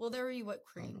 Will there be whipped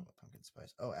I don't cream? know what pumpkin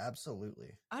spice. Oh,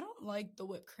 absolutely. I don't like the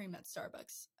whipped cream at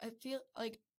Starbucks. I feel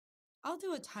like I'll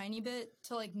do a tiny bit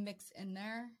to like mix in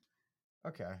there.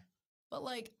 Okay. But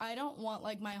like I don't want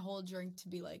like my whole drink to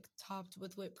be like topped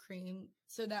with whipped cream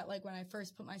so that like when I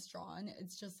first put my straw in,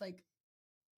 it's just like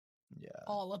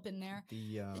all up in there.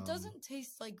 It doesn't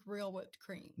taste like real whipped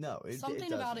cream. No,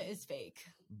 something about it is fake.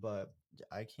 But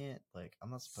I can't like I'm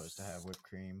not supposed to have whipped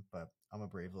cream, but I'm a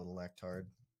brave little lactard.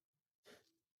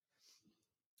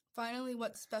 Finally,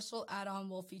 what special add-on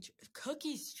will feature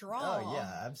cookie straw? Oh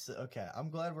yeah, absolutely. Okay, I'm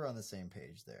glad we're on the same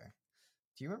page there.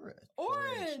 Do you remember it?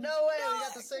 Orange? No way, we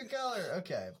got the same color.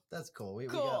 Okay, that's cool. We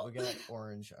got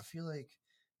orange. I feel like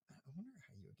I wonder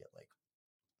how you would get like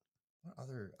what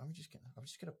other. I'm just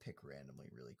gonna pick randomly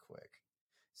really quick.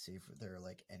 See if there are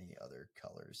like any other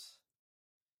colors.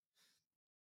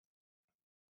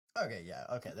 Okay, yeah,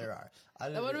 okay, there are.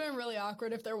 That would have been really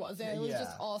awkward if there wasn't. It was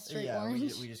just all straight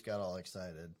orange. We just got all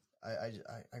excited.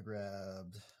 I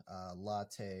grabbed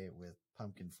latte with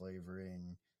pumpkin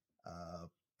flavoring,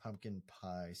 pumpkin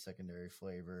pie secondary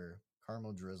flavor,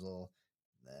 caramel drizzle,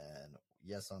 then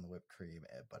yes on the whipped cream,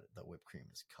 but the whipped cream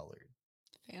is colored.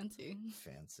 Fancy.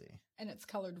 And it's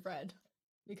colored red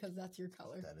because that's your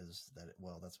color.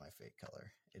 Well, that's my fake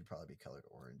color. It'd probably be colored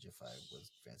orange if I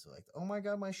was fancy like that. Oh my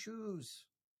god, my shoes.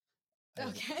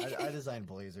 Okay. I designed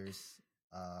blazers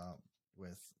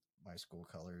with my school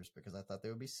colors because I thought they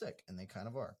would be sick, and they kind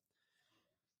of are.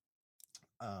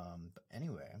 But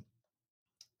anyway,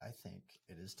 I think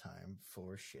it is time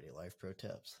for Shitty Life Pro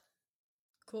Tips.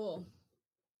 Cool.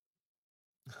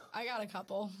 I got a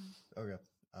couple. Okay.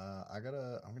 I'm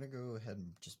gonna go ahead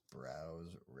and just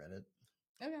browse Reddit.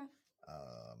 Okay.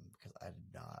 Because I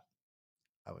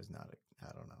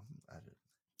don't know.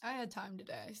 I had time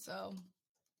today, so.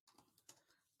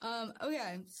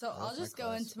 Okay, so I'll just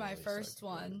go into my first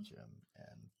one. Gym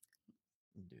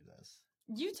and do this.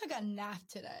 You took a nap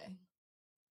today.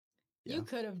 Yeah. You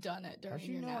could have done it during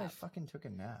your nap. How'd you know I fucking took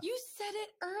a nap? You said it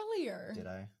earlier. Did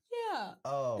I? Yeah.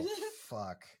 Oh,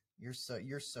 fuck. You're so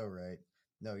right.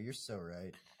 No, you're so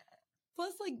right.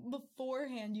 Plus, like,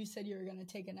 beforehand, you said you were going to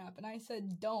take a nap, and I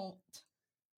said, don't.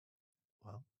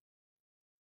 Well,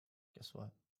 guess what?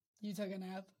 You took a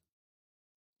nap?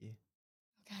 Yeah.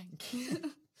 Okay.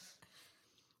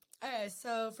 Okay,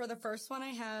 so for the first one, I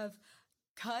have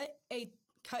cut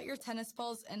your tennis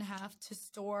balls in half to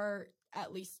store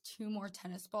at least 2 more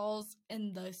tennis balls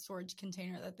in the storage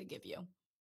container that they give you.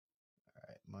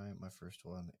 All right, my first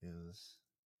one is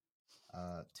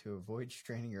to avoid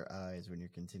straining your eyes when you're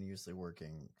continuously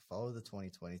working, follow the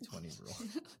 20-20-20 rule.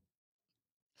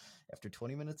 After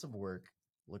 20 minutes of work,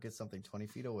 look at something 20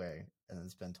 feet away and then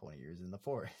spend 20 years in the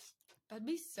forest. That'd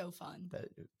be so fun.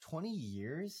 20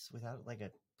 years without like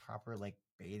a proper like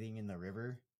bathing in the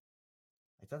river?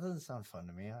 Like that doesn't sound fun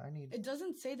to me. It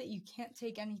doesn't say that you can't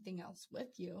take anything else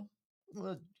with you.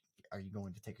 Well, are you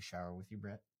going to take a shower with you,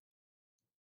 Brett?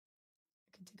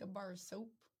 I could take a bar of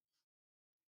soap.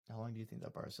 How long do you think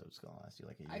that bar of soap's gonna last you?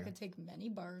 Like a year? I could take many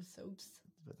bar of soaps.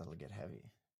 But that'll get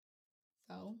heavy.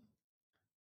 So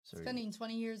spending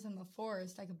 20 years in the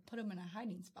forest, I could put them in a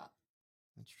hiding spot.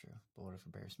 That's true. But what if a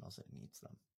bear smells it and eats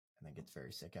them and then gets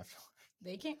very sick afterwards?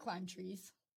 They can't climb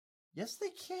trees. Yes, they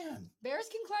can. Bears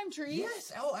can climb trees.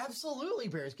 Yes. Oh, absolutely.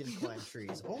 Bears can climb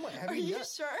trees. Oh my. Are you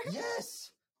sure?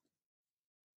 Yes.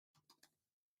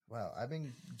 Wow. I've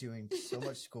been doing so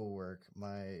much schoolwork.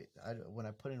 When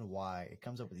I put in Y, it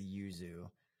comes up with yuzu,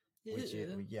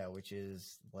 which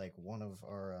is like one of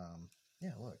our,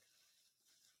 look.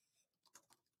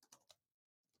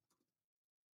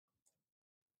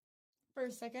 For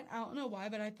a second, I don't know why,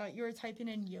 but I thought you were typing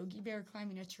in Yogi Bear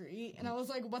climbing a tree, and I was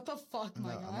like, what the fuck,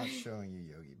 my guy? I'm not showing you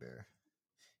Yogi Bear.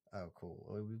 Oh, cool.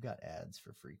 Well, we've got ads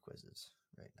for free quizzes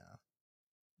right now.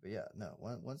 But yeah, no,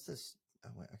 once this... Oh,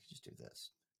 wait, I could just do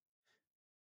this.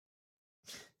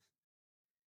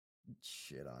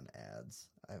 Shit on ads.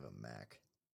 I have a Mac.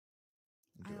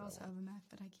 I also have a Mac,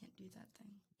 but I can't do that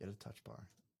thing. Get a touch bar.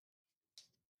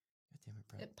 God damn it,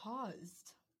 Brett. It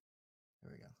paused.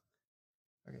 There we go.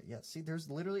 Okay, yeah, see, there's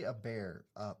literally a bear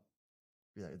up.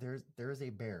 Yeah, there is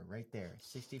a bear right there,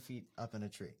 60 feet up in a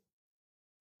tree.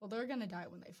 Well, they're gonna die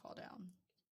when they fall down.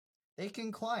 They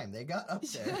can climb. They got up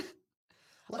there.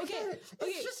 Look at it.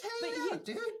 It's just hanging out,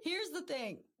 dude. Here's the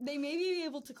thing. They may be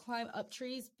able to climb up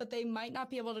trees, but they might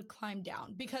not be able to climb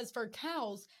down. Because for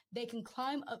cows, they can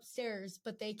climb upstairs,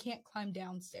 but they can't climb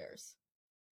downstairs.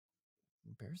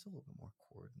 Bears are a little bit more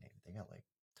coordinated. They got, like,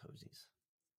 toesies.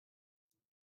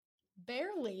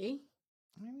 Barely.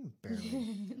 What do you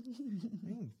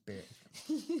mean barely?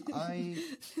 barely.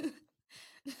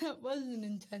 That wasn't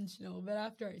intentional, but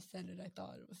after I said it, I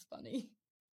thought it was funny.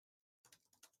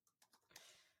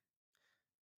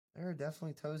 There are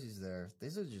definitely toesies there.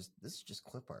 This is just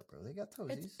clip art, bro. They got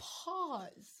toesies. It's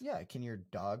paws. Yeah, can your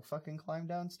dog fucking climb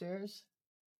downstairs?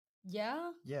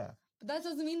 Yeah? Yeah. But that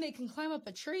doesn't mean they can climb up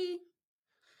a tree.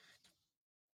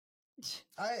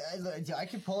 I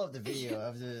can pull up the video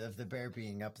of the bear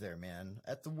being up there, man.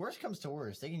 At the worst comes to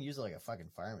worst, they can use it like a fucking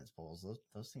fireman's poles.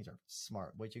 Those things are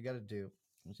smart. What you got to do?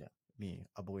 Yeah, me,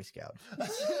 a Boy Scout.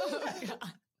 Oh my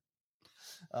God.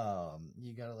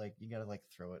 You gotta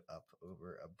throw it up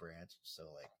over a branch. So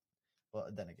well,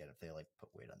 then again, if they put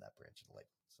weight on that branch, it'll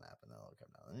snap and then it'll come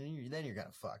down. And then you're kind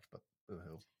of fucked. But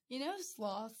boo-hoo. You know,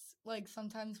 sloths,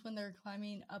 sometimes when they're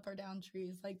climbing up or down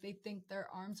trees, they think their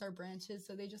arms are branches,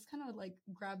 so they just kind of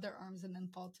grab their arms and then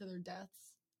fall to their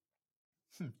deaths.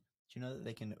 Do you know that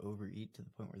they can overeat to the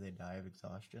point where they die of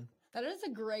exhaustion? That is a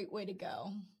great way to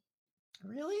go.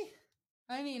 Really?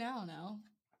 I mean, I don't know.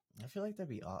 I feel like that'd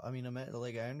be. I mean,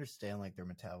 like I understand like their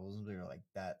metabolisms are like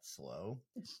that slow,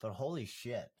 but holy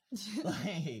shit,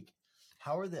 like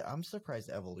how are they? I'm surprised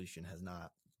evolution has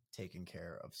not taken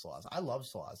care of sloths. I love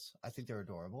sloths. I think they're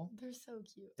adorable. They're so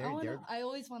cute. They're I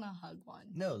always want to hug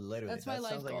one. no, literally, That's my that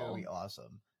life sounds like it goal. would be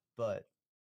awesome. But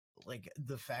like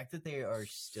the fact that they are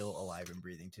still alive and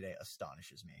breathing today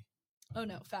astonishes me. Oh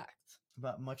no, fact.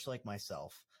 But much like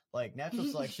myself, like natural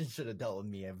selection should have dealt with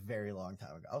me a very long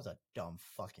time ago. I was a dumb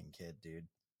fucking kid, dude.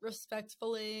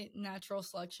 Respectfully, natural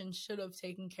selection should have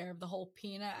taken care of the whole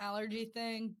peanut allergy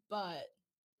thing, but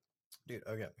Dude,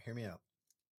 okay, hear me out.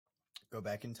 Go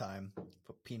back in time,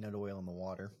 put peanut oil in the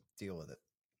water, deal with it.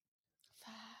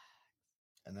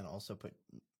 And then also put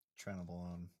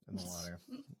trenbolone in the water.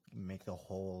 Make the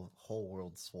whole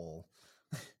world swole.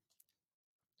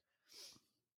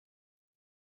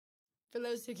 For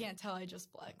those who can't tell, I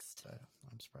just flexed.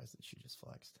 I'm surprised that she just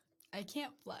flexed. I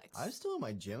can't flex. I'm still in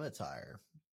my gym attire.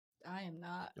 I am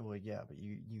not. Well, yeah, but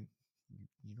you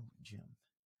don't gym.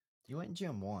 You went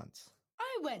gym once.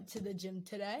 I went to the gym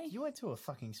today. You went to a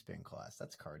fucking spin class.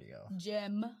 That's cardio.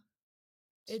 Gym.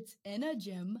 It's in a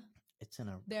gym. It's in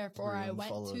a Therefore, I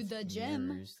went to the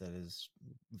gym. That is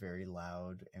very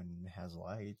loud and has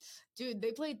lights. Dude,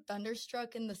 they played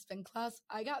Thunderstruck in the spin class.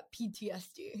 I got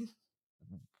PTSD.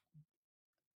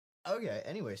 Okay,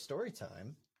 anyway, story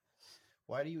time.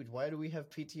 Why do we have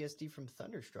PTSD from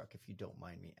Thunderstruck, if you don't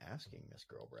mind me asking, Miss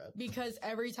Girl Brett? Because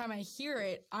every time I hear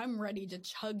it, I'm ready to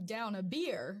chug down a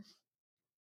beer.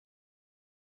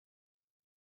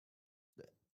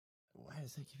 Why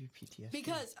does that give you PTSD?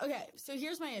 Because, okay, so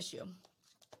here's my issue.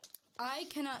 I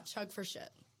cannot chug for shit.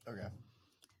 Okay.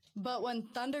 But when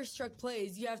Thunderstruck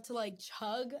plays, you have to, like,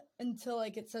 chug until,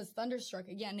 like, it says Thunderstruck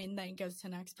again, and then it goes to the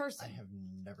next person. I have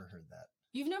never heard that.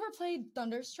 You've never played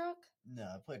Thunderstruck? No,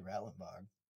 I played Rattling Bog.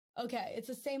 Okay, it's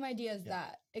the same idea as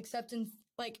that, except in,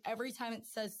 like, every time it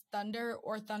says Thunder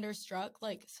or Thunderstruck,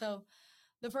 like, so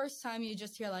the first time you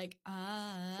just hear, like,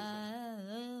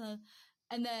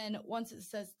 and then once it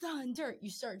says Thunder, you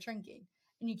start drinking,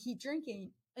 and you keep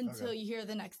drinking until you hear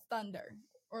the next Thunder,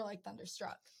 or, like,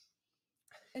 Thunderstruck.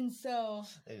 And so...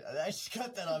 I just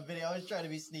got that on video. I was trying to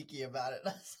be sneaky about it.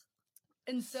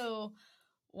 And so,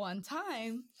 one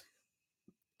time...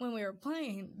 when we were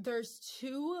playing, there's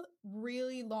two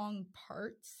really long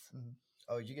parts. Mm-hmm.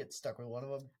 Oh, did you get stuck with one of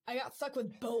them? I got stuck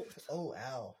with both. Oh,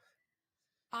 ow.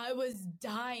 I was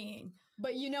dying.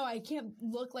 But you know, I can't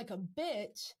look like a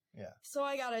bitch. Yeah. So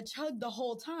I gotta chug the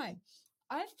whole time.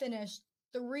 I finished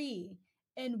 3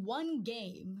 in one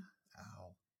game.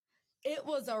 Ow. It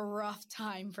was a rough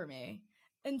time for me.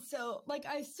 And so, like,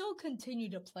 I still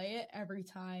continue to play it every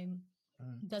time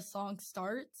the song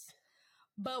starts.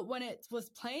 But when it was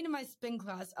playing in my spin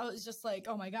class, I was just like,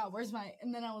 oh my God, where's my...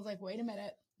 And then I was like, wait a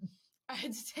minute. I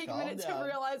had to take a minute to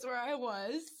realize where I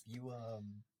was.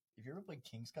 Have you ever played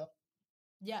King's Cup?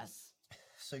 Yes.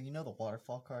 So you know the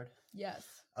waterfall card? Yes.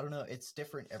 I don't know. It's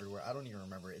different everywhere. I don't even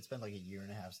remember. It's been like 1.5 years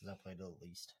since I played it at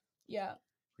least. Yeah.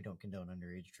 We don't condone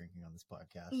underage drinking on this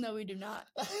podcast. No, we do not.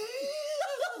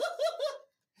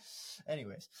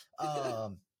 Anyways,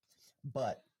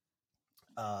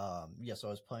 yeah, so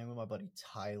I was playing with my buddy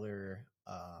Tyler.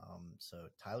 So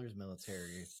Tyler's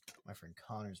military, my friend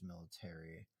Connor's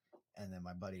military, and then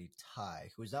my buddy Ty,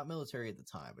 who was not military at the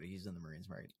time, but he's in the Marines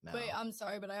right now. Wait, I'm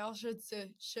sorry, but I also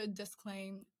should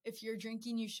disclaim, if you're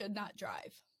drinking, you should not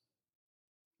drive.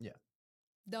 Yeah.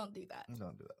 Don't do that.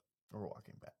 Don't do that. We're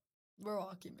walking back. We're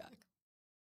walking back.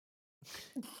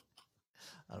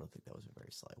 I don't think that was a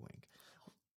very sly wink.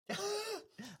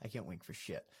 I can't wink for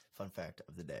shit. Fun fact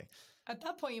of the day. At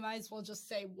that point, you might as well just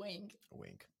say wink.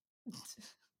 Wink.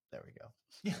 There we go.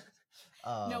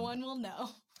 No one will know.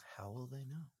 How will they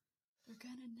know? They're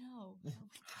gonna know.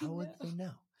 How would they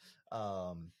know?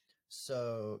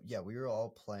 So yeah, we were all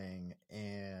playing,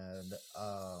 and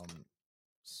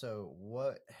so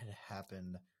what had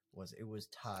happened was it was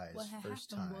Ty's first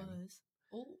time.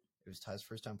 It was Ty's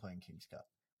first time playing King's Cup.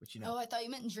 Which, you know, oh, I thought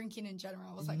you meant drinking in general.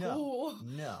 I was like, no,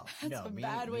 that's a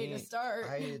bad way to start.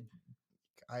 I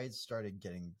had started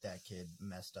getting that kid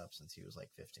messed up since he was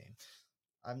like 15.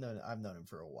 I've known him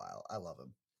for a while. I love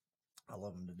him. I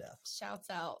love him to death. Shouts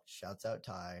out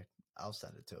Ty. I'll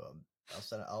send it to him.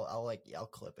 I'll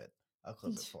clip it. I'll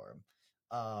clip it for him.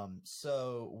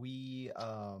 So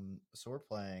we're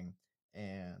playing,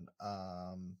 and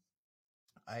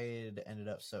I had ended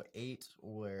up 8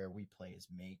 where we play as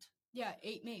mate. Yeah,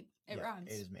 8 mate. It rhymes.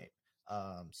 8 is mate.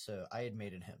 So I had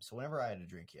mated him. So whenever I had a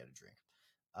drink, he had a drink.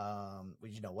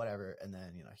 Which, whatever. And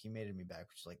then, he mated me back,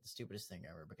 which is like the stupidest thing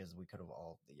ever, because we could have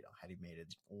all, had he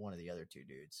mated one of the other two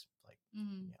dudes, like,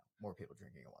 more people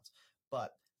drinking at once.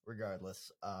 But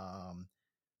regardless,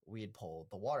 we had pulled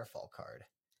the waterfall card,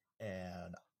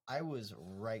 and I was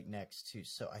right next to,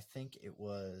 so I think it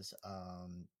was,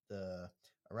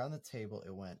 around the table,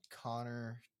 it went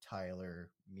Connor,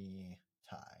 Tyler, me,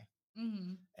 Ty.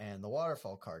 Mm-hmm. And the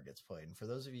waterfall card gets played. And for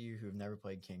those of you who've never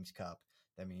played King's Cup,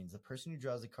 that means the person who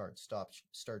draws the card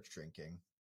starts drinking,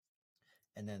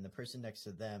 and then the person next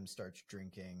to them starts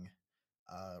drinking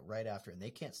right after, and they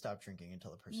can't stop drinking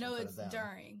until the person in front of them. No, it's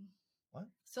during. What?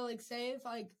 So, like, say if,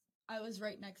 like, I was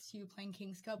right next to you playing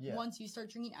King's Cup, once you start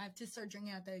drinking, I have to start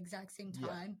drinking at the exact same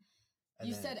time. Yeah.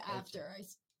 You said after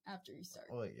you start.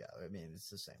 Well, yeah, I mean, it's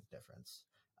the same difference.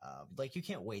 Like, you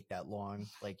can't wait that long.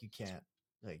 Like, you can't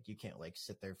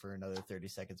sit there for another 30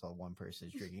 seconds while one person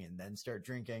is drinking and then start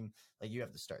drinking. Like, you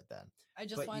have to start then. I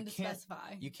just wanted to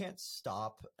specify. You can't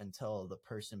stop until the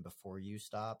person before you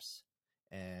stops.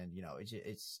 And,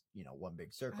 it's one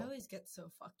big circle. I always get so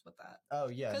fucked with that. Oh,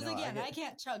 yeah. Because, I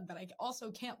can't chug, but I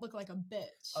also can't look like a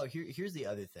bitch. Oh, here's the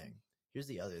other thing.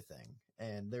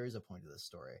 And there is a point to this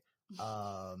story.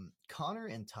 Connor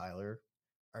and Tyler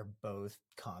are both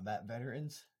combat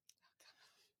veterans.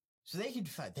 So they can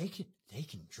fight. They can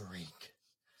drink.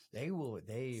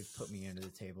 They've put me under the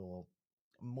table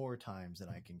more times than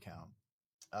I can count.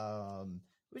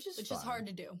 Which is hard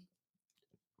to do.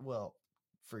 Well,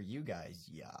 for you guys,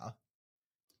 yeah.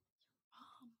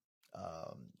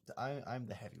 I'm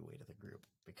the heavyweight of the group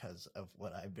because of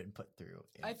what I've been put through.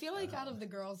 I feel like out of the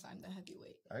girls, I'm the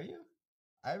heavyweight. Are you?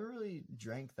 I really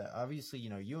drank that. Obviously,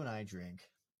 you and I drink.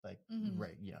 Like,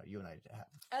 right, you and I have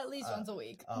at least once a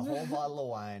week. A whole bottle of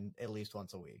wine at least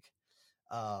once a week.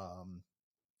 But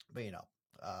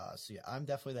so yeah, I'm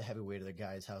definitely the heavyweight of the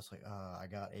guy's house. Like, I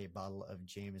got a bottle of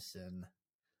Jameson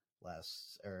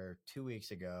 2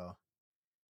 weeks ago,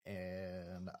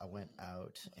 and I went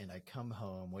out and I come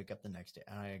home, wake up the next day,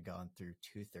 and I had gone through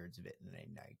 2/3 of it in a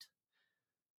night.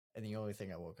 And the only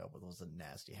thing I woke up with was a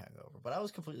nasty hangover. But I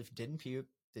was didn't puke,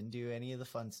 didn't do any of the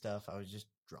fun stuff. I was just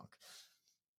drunk.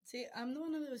 See, I'm the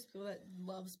one of those people that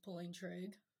loves pulling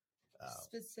trig.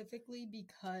 Specifically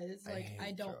because,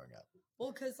 I don't... throwing up.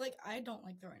 Well, because, I don't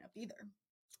like throwing up either.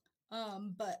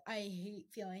 But I hate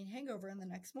feeling hangover in the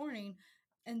next morning.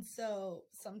 And so,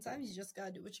 sometimes you just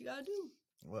gotta do what you gotta do.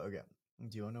 Well, okay.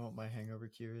 Do you want to know what my hangover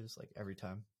cure is? Like, every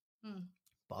time?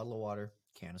 Bottle of water,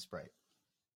 can of Sprite.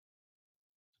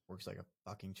 Works like a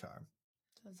fucking charm.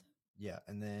 Does it? Yeah,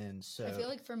 and then so... I feel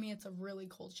like for me, it's a really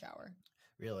cold shower.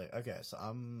 Really? Okay, so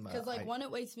I'm... Because, one,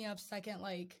 it wakes me up. Second,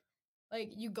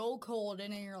 you go cold,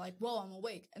 and then you're like, whoa, I'm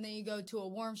awake. And then you go to a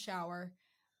warm shower,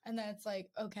 and then it's like,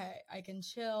 okay, I can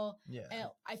chill. Yeah. And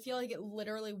I feel like it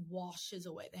literally washes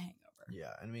away the hangover.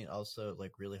 Yeah, and I mean, also,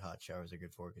 really hot showers are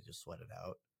good for it because you sweat it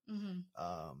out. Mm-hmm.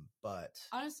 But...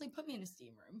 Honestly, put me in a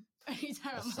steam room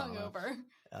anytime I'm hungover.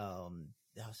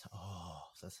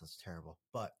 That sounds terrible.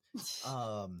 But,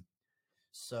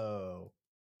 so,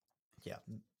 yeah,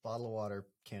 bottle of water,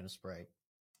 can of Sprite,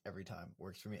 every time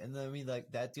works for me. And then, I mean,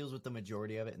 that deals with the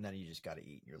majority of it, and then you just got to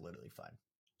eat, and you're literally fine.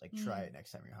 Try it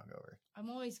next time you're hungover. I'm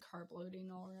always carb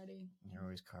loading already. You're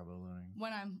always carb loading?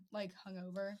 When I'm,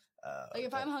 hungover.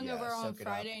 If I'm hungover on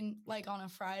Friday, on a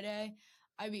Friday,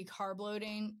 I'd be carb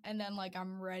loading, and then,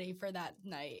 I'm ready for that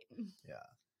night. Yeah.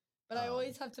 But I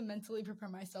always have to mentally prepare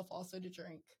myself also to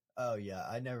drink. Oh, yeah.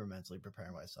 I never mentally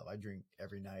prepare myself. I drink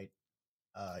every night.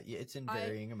 It's in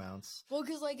varying amounts. Well,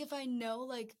 because, if I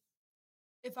know,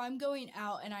 if I'm going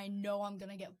out and I know I'm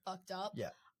going to get fucked up,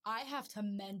 I have to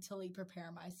mentally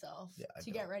prepare myself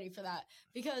to get ready for that.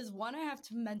 Because, one, I have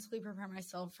to mentally prepare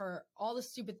myself for all the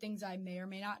stupid things I may or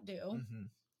may not do. Mm-hmm.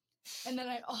 And then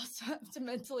I also have to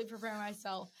mentally prepare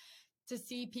myself to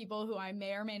see people who I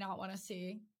may or may not want to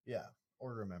see. Yeah.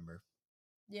 Or remember.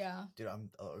 Yeah. Dude,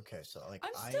 okay, so,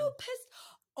 I'm still pissed.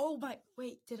 Oh,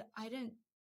 wait, I didn't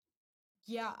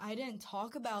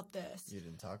talk about this. You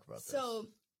didn't talk about this. So...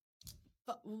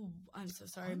 I'm so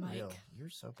sorry, Unreal. Mike. You're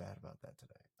so bad about that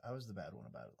today. I was the bad one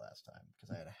about it last time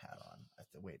because I had a hat on.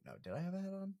 Wait, no. Did I have a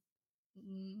hat on?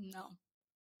 No.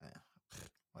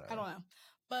 Whatever. I don't know.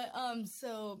 But,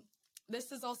 so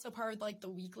this is also part of, the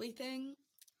weekly thing.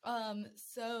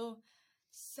 So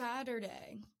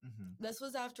Saturday, this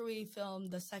was after we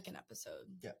filmed the second episode.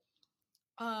 Yeah.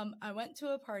 I went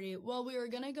to a party. Well, we were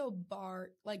going to go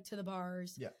to the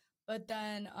bars. Yeah. But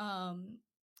then,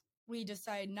 we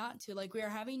decided not to. We were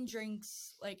having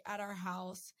drinks, at our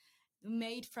house.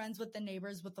 Made friends with the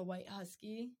neighbors with the white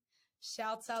husky.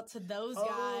 Shouts out to those guys.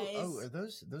 Oh, are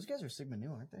those guys are Sigma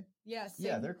Nu, aren't they? Yeah,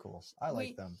 yeah, they're cool. I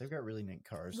like them. They've got really neat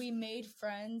cars. We made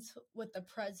friends with the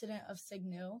president of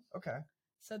Signu. Okay.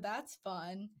 So that's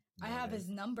fun. I have his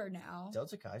number now.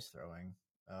 Delta Chi's throwing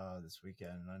this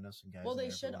weekend. I know some guys. Well, they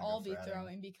should all be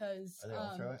throwing because are they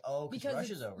all throwing? Oh, because Rush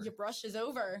is over. Your Rush is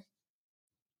over.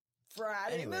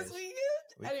 Fratting this weekend.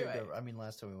 Anyway, I mean,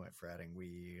 last time we went fratting,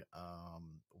 we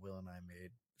Will and I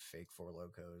made fake Four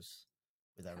Locos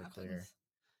with Everclear.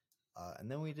 And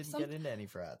then we didn't get into any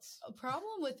frats. A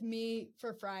problem with me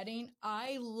for fratting,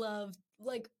 I love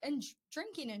and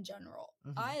drinking in general.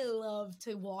 Mm-hmm. I love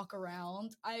to walk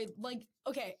around.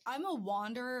 I'm a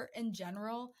wanderer in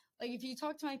general. Like if you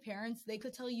talk to my parents, they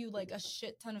could tell you like a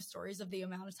shit ton of stories of the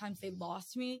amount of times they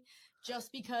lost me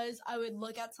just because I would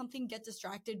look at something, get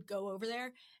distracted, go over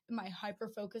there, and my hyper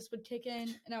focus would kick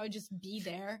in and I would just be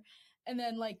there. And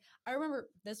then I remember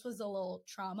this was a little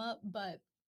trauma, but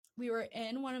we were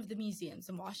in one of the museums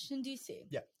in Washington, D.C.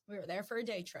 Yeah. We were there for a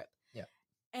day trip. Yeah.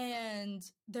 And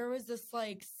there was this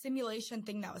simulation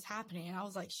thing that was happening. And I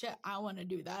was like, shit, I want to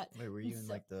do that. Wait, were you in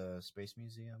the Space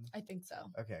Museum? I think so.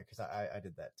 Okay. Cause I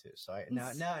did that too. So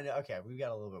now, okay. We've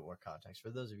got a little bit more context.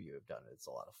 For those of you who have done it, it's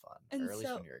a lot of fun. And or at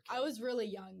least when you're a kid. I was really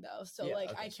young though. So I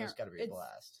can't. So it's gotta be a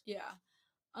blast. Yeah.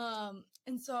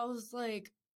 And so I was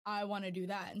like, I want to do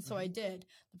that. And so I did.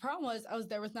 The problem was I was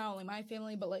there with not only my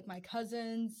family, but my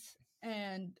cousins,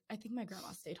 and I think my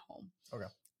grandma stayed home. Okay.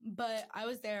 But I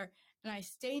was there and I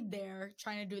stayed there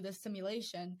trying to do this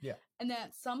simulation. Yeah. And then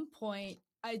at some point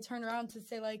I turned around to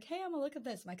say hey, I'm gonna look at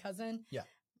this. My cousin. Yeah.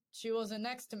 She wasn't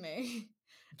next to me.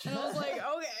 And I was like,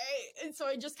 okay. And so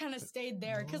I just kind of stayed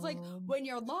there. Cause when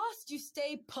you're lost, you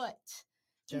stay put.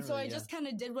 And so I just kind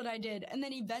of did what I did. And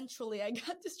then eventually I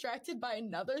got distracted by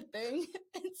another thing.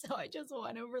 And so I just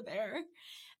went over there.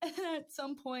 And then at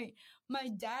some point, my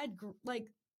dad,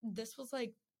 this was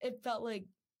it felt like,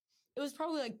 it was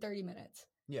probably 30 minutes.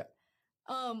 Yeah.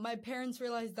 My parents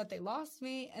realized that they lost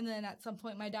me. And then at some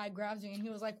point, my dad grabs me and he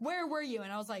was like, where were you?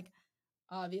 And I was like,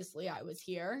 obviously I was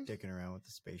here. Dicking around with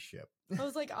the spaceship. I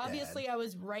was like, obviously I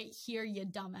was right here, you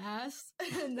dumbass.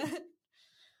 And then...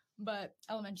 But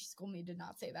elementary school me did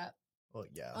not say that. Well,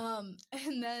 yeah.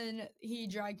 And then he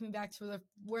dragged me back to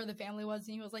where the family was,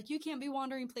 and he was like, "You can't be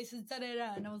wandering places." Da da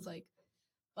da. And I was like,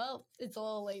 "Well, it's a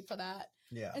little late for that."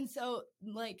 Yeah. And so,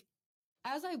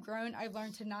 as I've grown, I've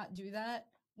learned to not do that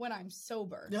when I'm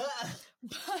sober.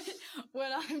 But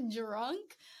when I'm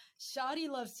drunk, Shadi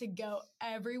loves to go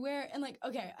everywhere. And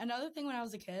another thing when I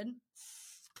was a kid,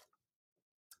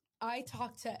 I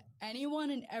talked to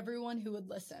anyone and everyone who would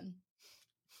listen.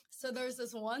 So there's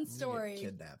this one story. You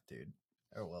get kidnapped, dude.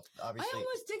 Oh, well, obviously. I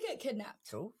almost did get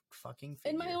kidnapped. Go fucking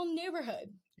figure. In my own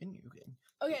neighborhood.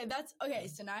 Okay,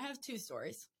 so now I have two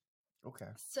stories. Okay.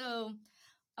 So,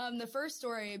 the first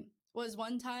story was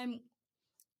one time,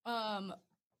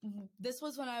 this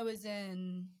was when I was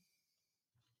in,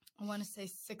 I want to say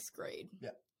 6th grade. Yeah.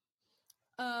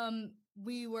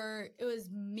 It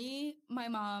was me, my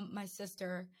mom, my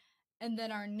sister, and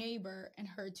then our neighbor and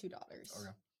her 2 daughters. Okay.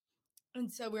 And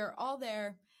so we were all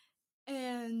there,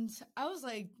 and I was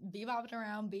bebopping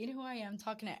around, being who I am,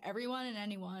 talking to everyone and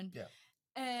anyone. Yeah.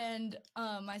 And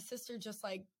my sister just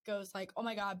goes oh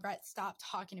my God, Brett, stop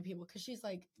talking to people, because she's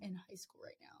in high school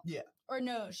right now. Yeah. Or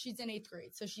no, she's in 8th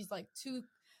grade, so she's too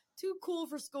cool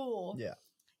for school. Yeah.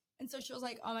 And so she was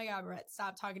like, oh my God, Brett,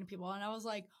 stop talking to people. And I was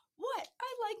like, what?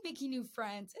 I like making new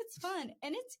friends. It's fun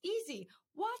and it's easy.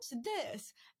 Watch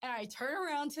this. And I turn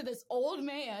around to this old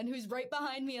man who's right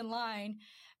behind me in line.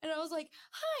 And I was like,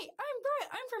 hi, I'm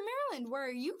Brett. I'm from Maryland. Where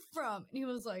are you from? And he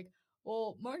was like,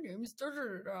 well, my name's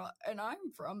da-da-da-da, and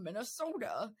I'm from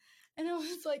Minnesota. And I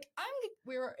was like,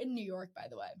 we were in New York, by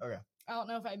the way. Okay. I don't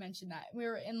know if I mentioned that. We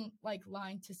were in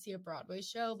line to see a Broadway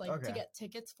show, to get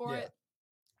tickets for it.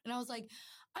 And I was like,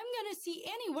 I'm going to see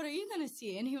Annie. What are you going to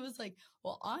see? And he was like,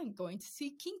 well, I'm going to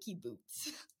see Kinky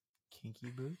Boots.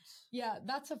 Kinky Boots? Yeah,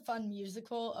 that's a fun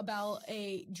musical about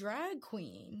a drag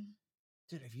queen.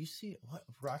 Dude, have you seen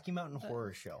Rocky Mountain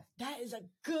Horror Show? That is a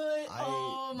good,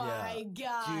 oh my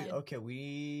God. Dude,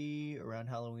 okay, around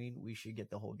Halloween, we should get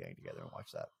the whole gang together and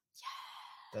watch that.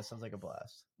 Yeah. That sounds like a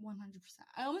blast. 100%.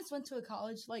 I almost went to a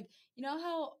college, you know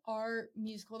how our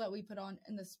musical that we put on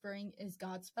in the spring is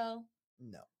Godspell?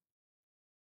 No.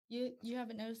 You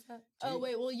haven't noticed that? Oh,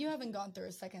 wait, well, you haven't gone through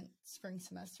a second spring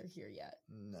semester here yet.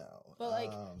 No.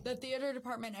 But, the theater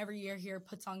department every year here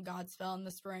puts on Godspell in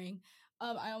the spring.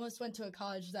 I almost went to a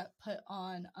college that put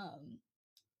on,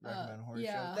 Rocky Mountain Horror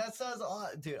Show. That sounds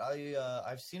odd. Dude,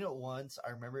 I've seen it once.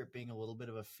 I remember it being a little bit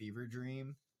of a fever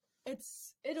dream. It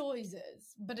always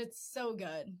is, but it's so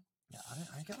good. Yeah,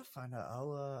 I gotta find out.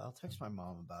 I'll text my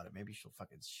mom about it. Maybe she'll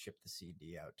fucking ship the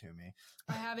CD out to me.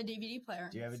 I have a DVD player.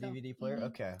 Do you have a DVD player? Mm-hmm.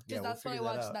 Okay. Because that's what I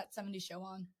watched that 70s show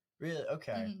on. Really?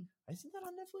 Okay. Mm-hmm. Isn't that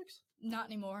on Netflix? Not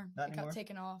anymore. It got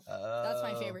taken off. Oh. That's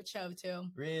my favorite show, too.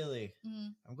 Really? Mm-hmm.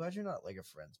 I'm glad you're not like a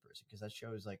Friends person, because that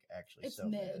show is like actually it's so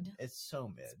mid. It's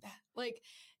so mid. It's bad. Like,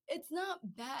 it's not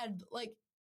bad, but like,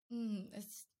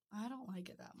 I don't like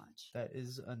it that much. That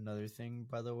is another thing,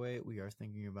 by the way. We are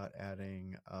thinking about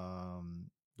adding,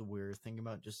 we're thinking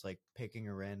about just like picking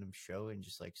a random show and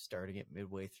just like starting it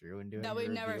midway through and doing that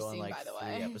we've never seen, on, like, by the 3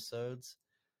 way. episodes.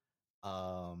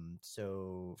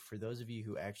 So for those of you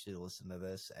who actually listen to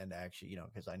this and actually,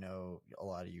 because I know a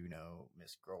lot of you know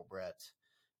Miss Girl Brett,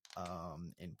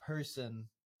 in person,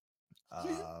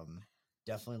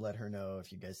 definitely let her know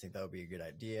if you guys think that would be a good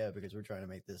idea, because we're trying to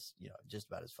make this, just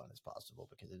about as fun as possible,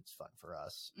 because it's fun for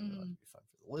us. And we want it to be fun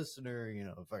for the listener.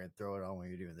 If I can throw it on when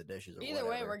you're doing the dishes or Either whatever.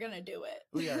 way, we're going to do it.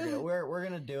 We are. We're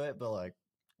going to do it, but like,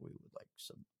 we would like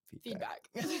some feedback.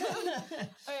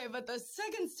 Okay, but the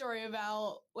second story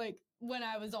about like when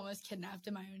I was almost kidnapped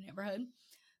in my own neighborhood.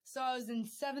 So I was in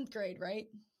 7th grade, right?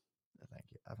 Thank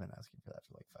you. I've been asking for that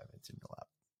for like 5 minutes in your lap.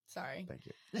 Sorry. Thank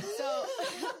you. So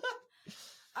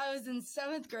I was in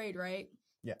 7th grade, right?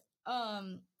 Yeah.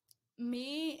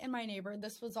 Me and my neighbor,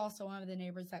 this was also one of the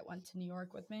neighbors that went to New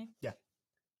York with me. Yeah.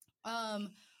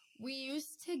 We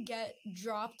used to get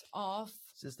dropped off.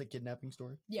 Is this the kidnapping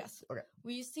story? Yes. Okay.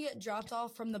 We used to get dropped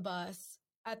off from the bus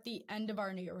at the end of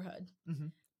our neighborhood. Mm-hmm.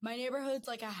 My neighborhood's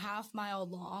like a half-mile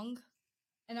long,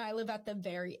 and I live at the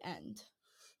very end.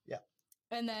 Yeah.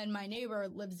 And then my neighbor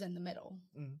lives in the middle,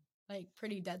 like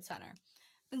pretty dead center.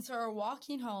 And so we're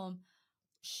walking home.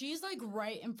 She's like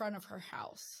right in front of her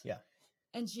house. Yeah.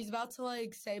 And she's about to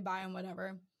like say bye and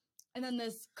whatever. And then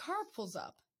this car pulls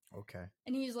up. Okay.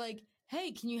 And he's like,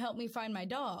 hey, can you help me find my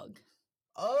dog?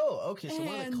 Oh, okay. So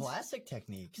one of the classic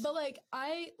techniques. But like,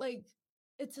 I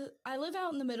live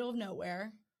out in the middle of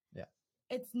nowhere. Yeah.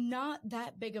 It's not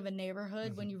that big of a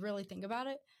neighborhood when you really think about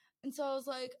it. And so I was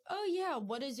like, oh yeah,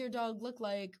 what does your dog look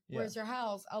like? Yeah. Where's your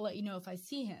house? I'll let you know if I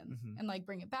see him and like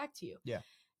bring it back to you. Yeah.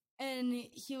 And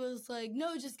he was like,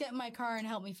 no, just get in my car and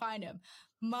help me find him.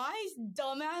 My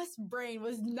dumbass brain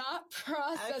was not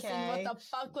processing what the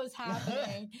fuck was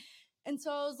happening. And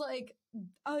so I was like,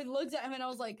 I looked at him and I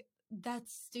was like,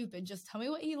 that's stupid. Just tell me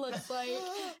what he looks like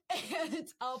and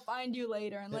I'll find you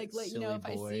later and like let you know if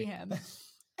I see him.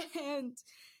 And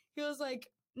he was like,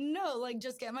 no, like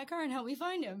just get in my car and help me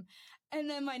find him. And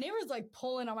then my neighbor's like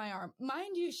pulling on my arm.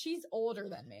 Mind you, she's older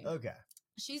than me. Okay.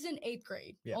 She's in 8th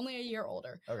grade, yeah. Only a year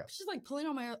older. Okay. She's like pulling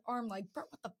on my arm like, bro,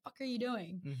 what the fuck are you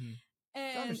doing? Mm-hmm.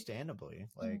 And understandably.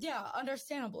 Yeah,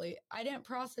 understandably. I didn't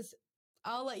process.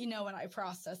 I'll let you know when I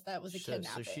process that was a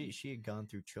kidnapping. So she had gone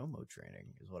through Chomo training,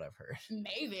 is what I've heard.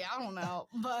 Maybe, I don't know,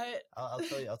 but I'll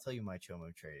tell you my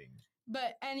Chomo training.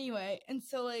 But anyway, and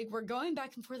so like we're going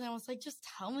back and forth, and I was like, just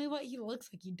tell me what he looks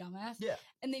like, you dumbass. Yeah.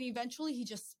 And then eventually he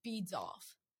just speeds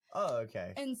off. Oh,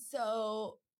 okay. And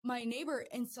so my neighbor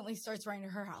instantly starts running to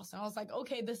her house, and I was like,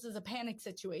 okay, this is a panic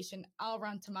situation. I'll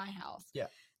run to my house. Yeah.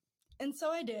 And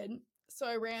so I did. So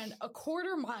I ran a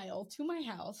 1/4 mile to my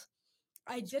house.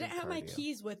 I didn't have my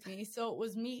keys with me, so it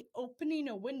was me opening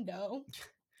a window.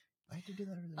 I had to do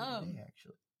that earlier today,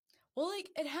 actually. Well, like,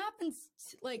 it happens,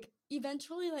 like,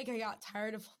 eventually, like, I got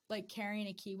tired of, like, carrying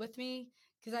a key with me,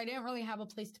 because I didn't really have a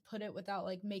place to put it without,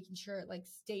 like, making sure it, like,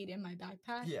 stayed in my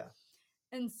backpack. Yeah.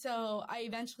 And so I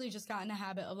eventually just got in a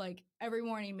habit of, like, every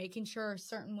morning making sure a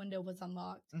certain window was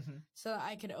unlocked so that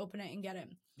I could open it and get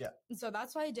in. Yeah. And so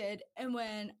that's what I did. And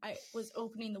when I was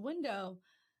opening the window,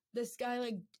 this guy,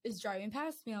 like, is driving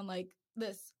past me on, like,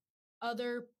 this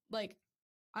other, like,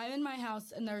 I'm in my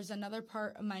house and there's another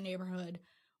part of my neighborhood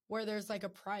where there's, like, a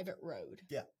private road.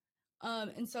 Yeah.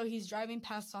 And so he's driving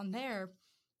past on there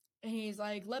and he's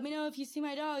like, let me know if you see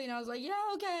my dog. And I was like, yeah,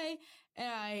 okay. And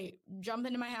I jump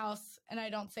into my house and I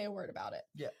don't say a word about it.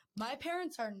 Yeah. My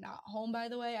parents are not home, by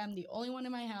the way. I'm the only one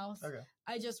in my house. Okay.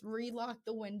 I just relocked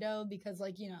the window because,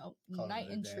 like, you know, night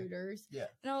intruders. Yeah.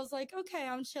 And I was like, okay,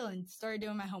 I'm chilling. Started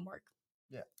doing my homework.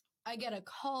 Yeah. I get a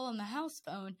call on the house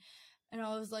phone and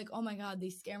I was like, oh my God,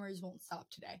 these scammers won't stop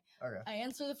today. Okay. I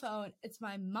answer the phone. It's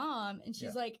my mom. And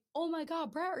she's like, oh my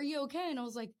God, Brett, are you okay? And I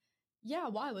was like, yeah,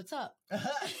 why? What's up?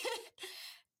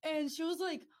 And she was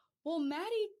like, well,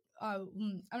 Maddie,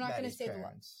 I'm not going to say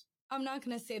I'm not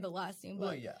going to say the last name,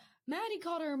 but Maddie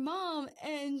called her mom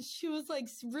and she was like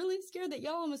really scared that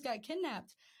y'all almost got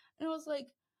kidnapped. And I was like,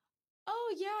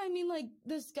 oh yeah, I mean, like,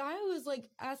 this guy was like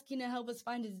asking to help us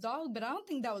find his dog, but I don't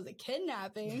think that was a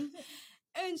kidnapping.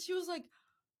 And she was like,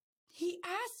 he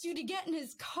asked you to get in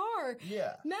his car.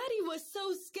 Yeah. Maddie was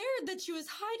so scared that she was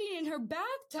hiding in her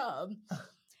bathtub.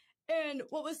 And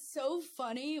what was so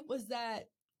funny was that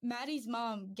Maddie's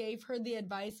mom gave her the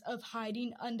advice of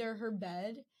hiding under her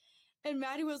bed. And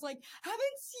Maddie was like, haven't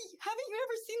you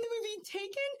ever seen the movie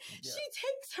Taken? Yeah. She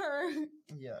takes her.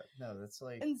 Yeah, no, that's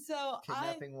like And so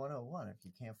kidnapping 101. If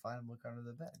you can't find him, look under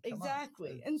the bed. Come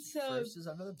exactly. on. And so first is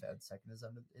under the bed, second is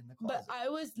in the closet. But I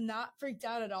was not freaked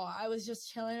out at all. I was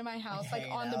just chilling in my house, like on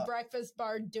Hanging the out. breakfast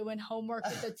bar, doing homework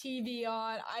with the TV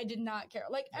on. I did not care.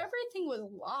 Like everything was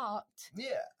locked.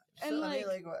 Yeah. And So, I mean,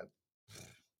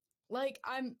 like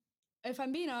if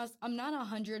I'm being honest, I'm not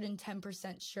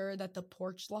 110% sure that the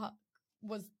porch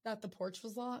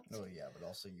was locked. oh yeah, but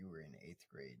also you were in 8th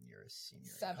grade and you're a senior.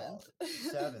 Seventh.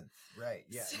 In college. 7th, right?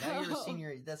 Yeah. So, now you're a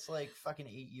senior. That's like fucking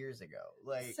 8 years ago.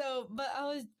 Like so, but I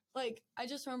was like, I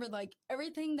just remembered like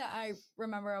everything that I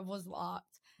remember of was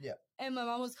locked. Yeah. And my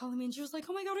mom was calling me and she was like,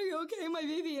 "Oh my God, are you okay, my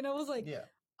baby?" And I was like, yeah.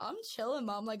 I'm chilling,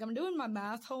 Mom. Like, I'm doing my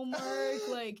math homework.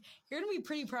 Like, you're going to be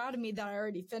pretty proud of me that I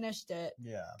already finished it.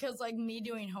 Yeah. Because, like, me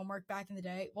doing homework back in the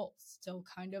day, well, still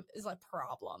kind of, is a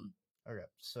problem. Okay.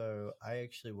 So, I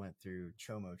actually went through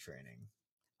Chomo training.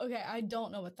 Okay, I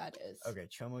don't know what that is. Okay.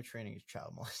 Chomo training is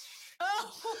child molestation.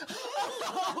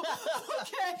 Oh!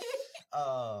 Okay.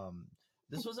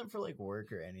 This wasn't for, like,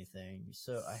 work or anything.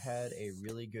 So, I had a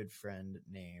really good friend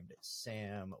named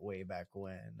Sam way back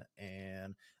when,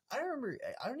 and I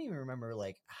don't even remember,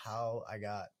 like, how I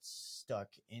got stuck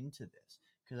into this.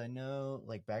 Because I know,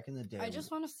 like, back in the day. I just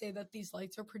want to say that these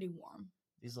lights are pretty warm.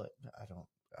 These, like, I don't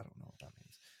know what that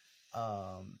means.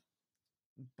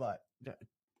 But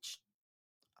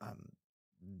I'm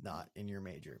not in your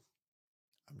major.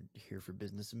 I'm here for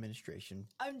business administration.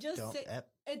 I'm just saying,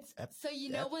 so you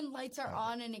know when lights are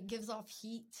on and it gives off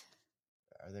heat?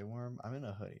 Are they warm? I'm in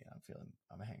a hoodie.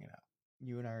 I'm hanging out.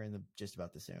 You and I are in just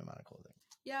about the same amount of clothing.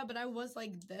 Yeah, but I was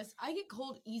like this. I get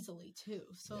cold easily too.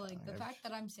 So Yeah, like the fact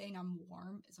that I'm saying I'm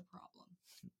warm is a problem.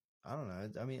 I don't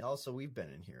know. I mean, also we've been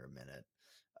in here a minute.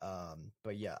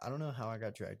 But yeah, I don't know how I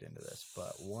got dragged into this,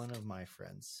 but one of my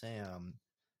friends, Sam,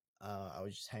 I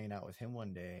was just hanging out with him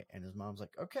one day and his mom's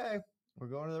like, "Okay, we're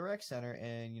going to the rec center."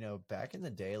 And, you know, back in the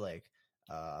day, like,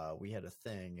 we had a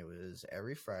thing. It was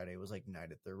every Friday. It was like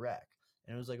night at the rec.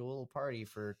 And it was like a little party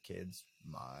for kids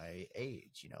my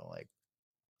age, you know, like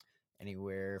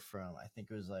anywhere from, I think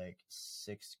it was like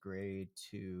 6th grade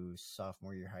to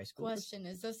sophomore year high school. Question,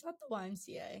 is this at the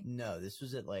YMCA? No, this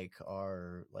was at like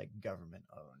our like government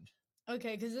owned.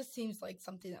 Okay, because this seems like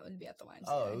something that would be at the YMCA.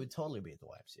 Oh, it would totally be at the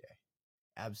YMCA.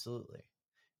 Absolutely.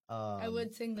 I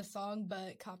would sing the song,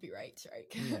 but copyright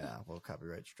strike. Yeah, well,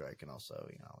 copyright strike, and also,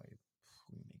 you know,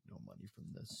 we make no money from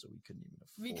this, so we couldn't even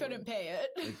afford. We couldn't pay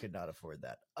it. We could not afford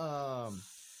that.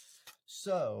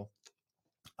 So,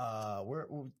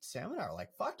 Sam and I are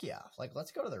like, "Fuck yeah! Like,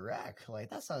 let's go to the rec. Like,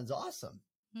 that sounds awesome."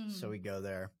 So we go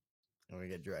there, and we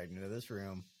get dragged into this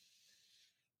room,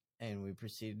 and we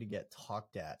proceeded to get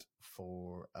talked at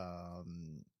for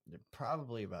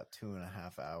probably about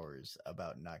 2.5 hours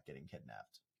about not getting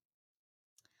kidnapped.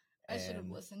 I should have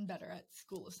listened better at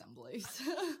school assemblies.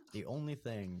 The only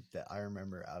thing that I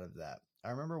remember out of that,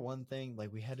 I remember one thing,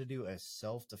 like we had to do a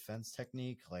self-defense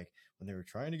technique, like when they were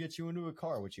trying to get you into a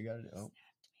car, what you got to do.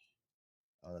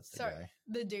 Oh, that's the guy.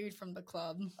 The dude from the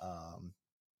club.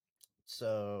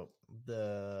 So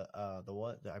the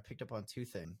one I picked up on 2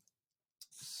 things.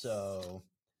 So,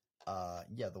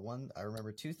 yeah, the one I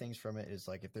remember 2 things from it is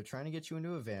like if they're trying to get you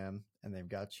into a van and they've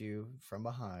got you from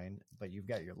behind, but you've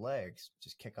got your legs,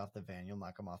 just kick off the van, you'll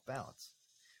knock them off balance.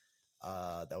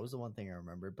 That was the one thing I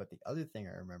remembered. But the other thing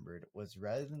I remembered was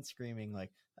rather than screaming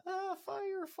like,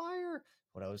 fire, fire,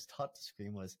 what I was taught to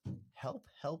scream was, help,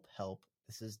 help, help.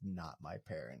 This is not my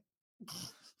parent.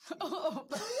 Oh.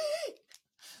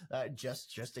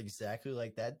 Just exactly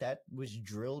like that. That was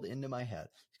drilled into my head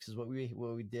because what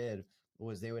we did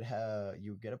was they would have,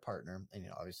 you would get a partner, and, you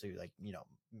know, obviously, like, you know,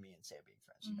 me and Sam being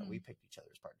friends, you know, we picked each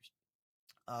other as partners.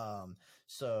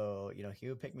 So, you know, he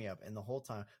would pick me up, and the whole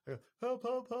time, help,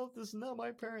 help, help, this is not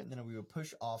my parent. And then we would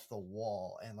push off the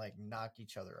wall and like knock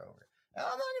each other over. And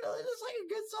I'm not gonna, it's like a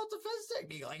good self-defense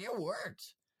technique. Like, it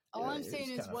worked. All I'm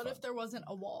saying is, what if there wasn't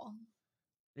a wall?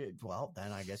 Well,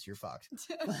 then I guess you're fucked.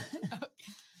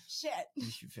 Shit.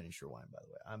 You should finish your wine, by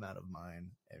the way. I'm out of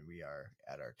mine, and we are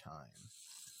at our time.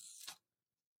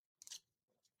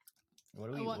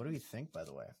 What do we think, by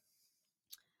the way?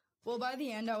 Well, by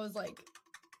the end, I was like,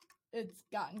 it's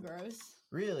gotten gross.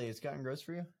 Really? It's gotten gross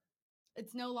for you?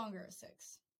 It's no longer a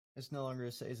 6. It's no longer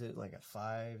a 6. Is it like a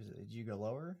 5? Did you go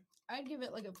lower? I'd give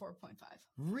it like a 4.5.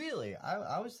 Really?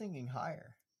 I was thinking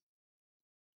higher.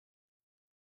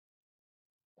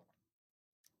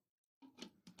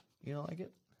 You don't like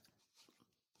it?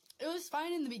 It was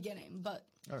fine in the beginning, but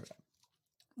Okay.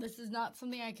 this is not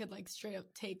something I could like straight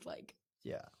up take. Like,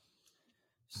 Yeah.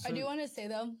 So, I do want to say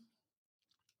though,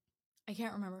 I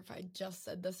can't remember if I just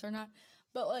said this or not,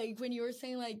 but like when you were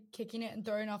saying like kicking it and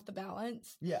throwing off the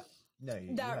balance. Yeah. No,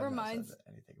 you That have reminds not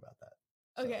said anything about that.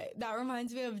 So. Okay, that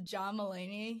reminds me of John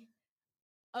Mulaney.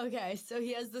 Okay, so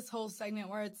he has this whole segment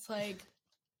where it's like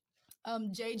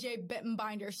JJ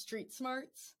Bittenbinder Street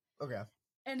Smarts. Okay.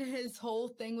 And his whole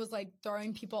thing was like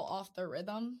throwing people off the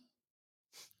rhythm.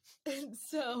 And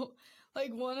so,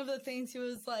 like, one of the things he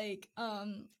was like,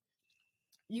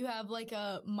 you have like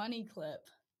a money clip.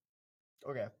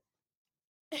 Okay.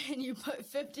 And you put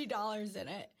 $50 in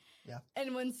it. Yeah.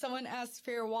 And when someone asks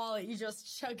for your wallet, you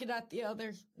just chuck it out the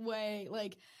other way.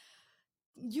 Like,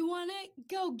 you want it?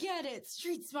 Go get it.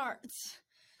 Street smarts.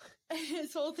 And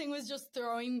his whole thing was just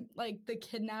throwing like the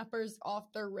kidnappers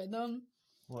off their rhythm.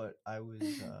 What I was,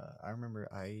 I remember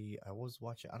I was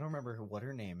watching, I don't remember what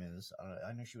her name is.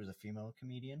 I know she was a female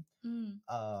comedian.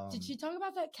 Did she talk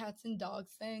about that cats and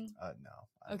dogs thing?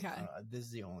 No. Okay. This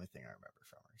is the only thing I remember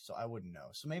from her. So I wouldn't know.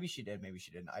 So maybe she did, maybe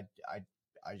she didn't.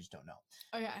 I just don't know.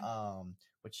 Okay.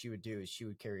 What she would do is she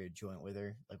would carry a joint with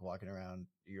her, like walking around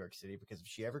New York City, because if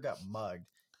she ever got mugged,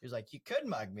 it was like, you could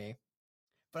mug me,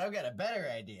 but I've got a better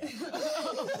idea.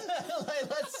 Like,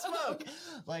 let's smoke.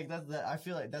 Like I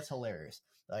feel like that's hilarious.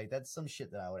 Like that's some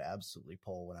shit that I would absolutely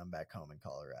pull when I'm back home in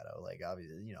Colorado. Like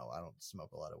obviously, you know, I don't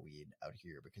smoke a lot of weed out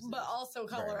here because, but also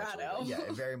Colorado. Yeah,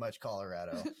 very much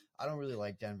Colorado. I don't really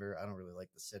like Denver. I don't really like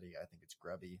the city. I think it's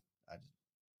grubby. I'm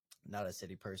not a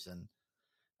city person.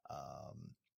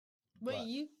 Wait,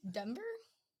 you Denver?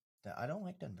 I don't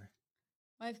like Denver.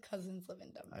 My cousins live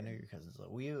in Denver. I know your cousins live.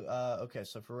 Okay,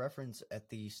 so for reference, at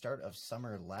the start of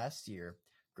summer last year,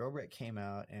 Grobret came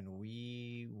out and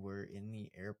we were in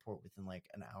the airport within like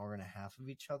an hour and a half of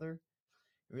each other.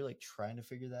 We were like trying to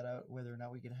figure that out, whether or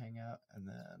not we could hang out. And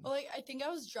then, well, like, I think I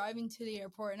was driving to the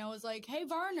airport and I was like, hey,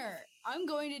 Varner, I'm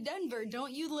going to Denver.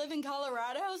 Don't you live in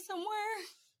Colorado somewhere?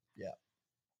 Yeah.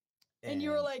 And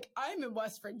you were like, I'm in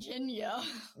West Virginia.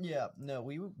 Yeah, no,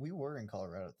 we were in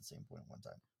Colorado at the same point one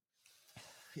time.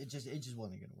 It just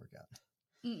wasn't going to work out.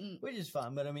 Which is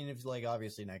fun, but I mean, if like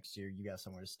obviously next year you got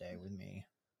somewhere to stay with me.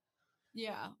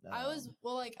 Yeah, I was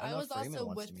Freeman also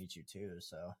wants to meet you too,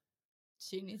 so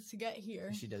she needs to get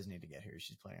here. She does need to get here.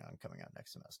 She's planning on coming out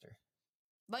next semester.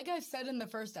 Like I've said in the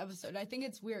first episode, I think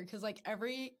it's weird because like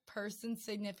every person's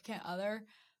significant other,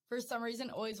 for some reason,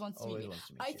 always wants to meet me.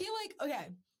 I feel like okay.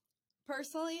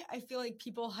 Personally, I feel like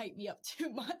people hype me up too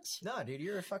much. No, dude,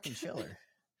 you're a fucking chiller.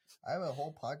 I have a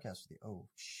whole podcast with you. Oh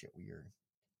shit, we are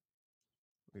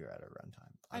at our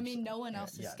runtime. I mean, no one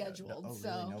else is scheduled, so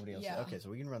really? Nobody else. Yeah. Okay, so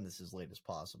we can run this as late as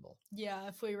possible. Yeah,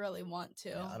 if we really want to.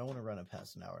 Yeah, I don't want to run it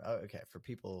past an hour. Oh, okay, for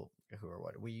people who are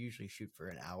we usually shoot for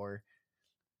an hour.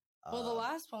 Well, the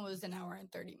last one was an hour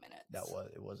and 30 minutes.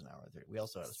 It was an hour and 30. We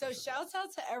also had so shouts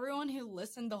out to everyone who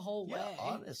listened the whole way. Yeah,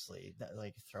 honestly,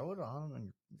 like throw it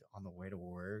on the way to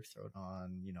work. Throw it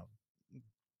on,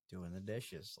 doing the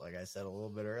dishes. Like I said a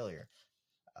little bit earlier,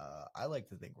 I like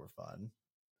to think we're fun.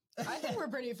 I think we're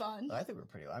pretty fun. I think we're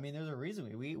pretty. I mean, there's a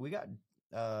reason we got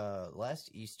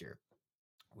last Easter.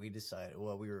 We decided.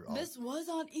 Well, we were. This was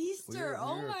on Easter.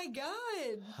 Oh my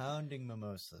god! Pounding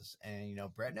mimosas, and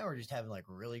Brett and I were just having like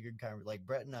really good Like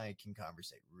Brett and I can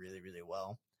conversate really, really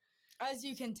well. As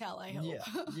you can tell, I hope.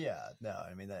 Yeah. No,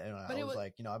 I mean that. But I was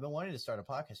like, I've been wanting to start a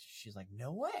podcast. She's like,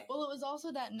 no way. Well, it was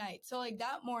also that night. So like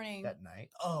that morning. That night.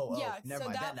 Oh yeah. Never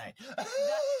mind. That night.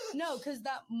 No, because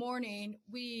that morning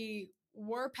we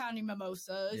were pounding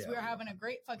mimosas. Yeah, we were having a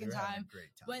great fucking time.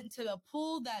 Went to the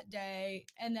pool that day,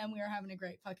 and then we were having a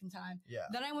great fucking time. Yeah.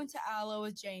 Then I went to Aloe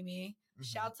with Jamie. Mm-hmm.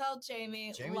 Shouts out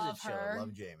Jamie. Jamie's love her.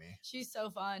 Love Jamie. She's so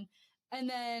fun. And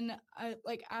then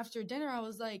after dinner, I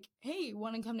was like, hey, you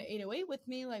want to come to 808 with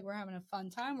me? Like, we're having a fun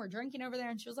time. We're drinking over there.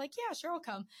 And she was like, yeah, sure, I'll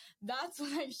come. That's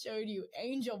when I showed you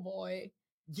Angel Boy.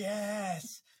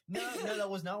 Yes. No, that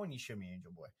was not when you showed me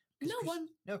Angel Boy.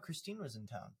 No, Christine was in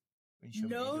town.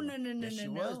 No. She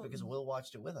was, because Will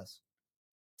watched it with us.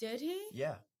 Did he?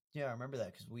 Yeah, I remember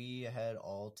that because we had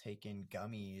all taken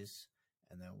gummies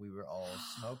and then we were all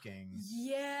smoking.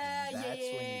 Yeah, and that's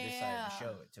when you decided to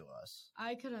show it to us.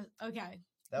 I could have. Okay,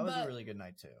 that was a really good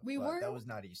night too. That was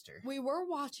not Easter. We were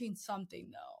watching something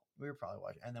though. We were probably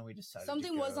watching, and then we decided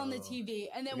something was on the TV,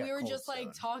 and then we were just like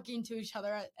talking to each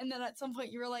other, and then at some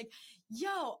point you were like, "Yo,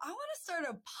 I want to start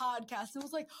a podcast," and I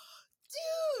was like,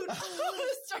 dude, I want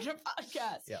to start a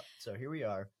podcast. Yeah. So here we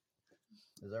are.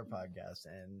 This is our podcast,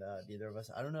 and neither of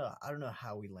us. I don't know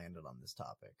how we landed on this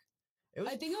topic. It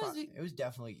was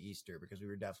definitely Easter because we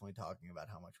were definitely talking about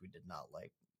how much we did not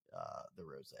like the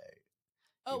rosé.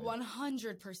 Oh, Even-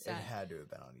 100%. It had to have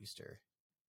been on Easter.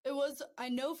 It was, I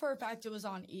know for a fact it was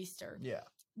on Easter. Yeah.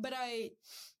 But I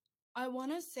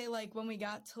want to say, like, when we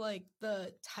got to, like,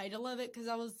 the title of it, because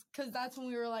that's when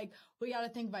we were like, we got to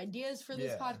think of ideas for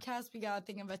this podcast. We got to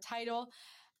think of a title.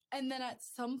 And then at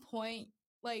some point,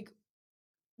 like,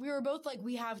 we were both like,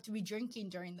 we have to be drinking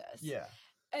during this. Yeah.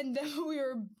 And then we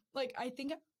were like, I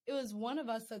think it was one of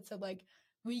us that said, like,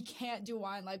 we can't do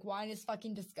wine. Like, wine is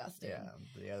fucking disgusting. Yeah.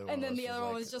 The other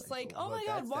one was just like, oh my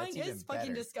God, wine is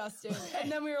fucking disgusting.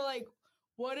 And then we were like,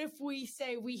 what if we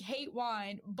say we hate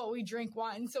wine, but we drink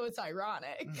wine, so it's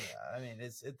ironic? Yeah, I mean,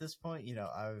 it's at this point, you know,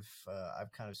 I've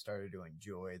kind of started to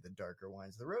enjoy the darker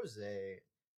wines. The rosé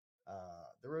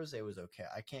was okay.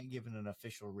 I can't give it an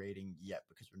official rating yet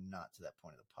because we're not to that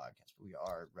point of the podcast, but we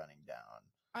are running down.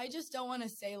 I just don't want to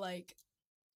say, like,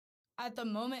 at the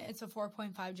moment it's a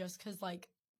 4.5 just because, like,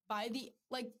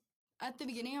 at the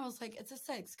beginning I was like, it's a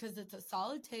 6 because it's a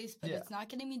solid taste, but it's not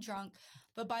getting me drunk.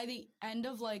 But by the end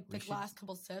of, like, the last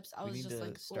couple sips, I was just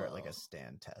like, start like a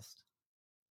stand test.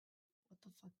 What the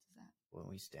fuck is that? When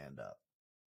we stand up.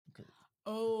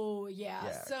 Oh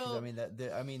yeah. So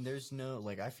I mean, there's no,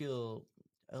 like, I feel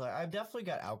like I've definitely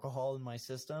got alcohol in my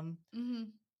system. Mm-hmm.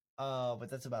 But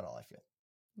that's about all I feel.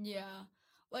 Yeah.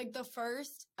 Like, the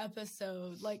first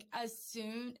episode, like, as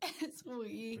soon as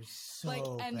we,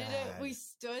 ended it, we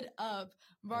stood up.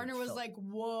 Varner was like,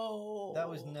 whoa. That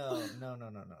was no.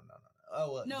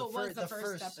 Oh, no, it was the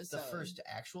first episode. The first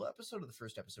actual episode or the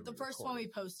first episode The first one we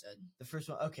posted. The first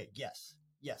one, okay, yes,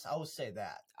 I will say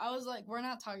that. I was like, we're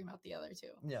not talking about the other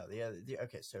two. No,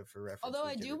 okay, so for reference. Although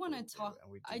I do want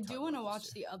to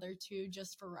watch the other two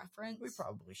just for reference. We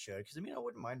probably should, because, I mean, I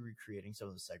wouldn't mind recreating some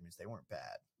of the segments. They weren't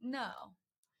bad. No.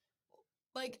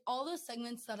 Like, all the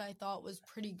segments that I thought was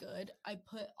pretty good, I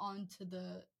put onto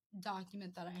the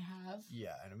document that I have.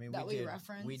 Yeah, and I mean,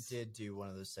 we did do one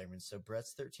of those segments. So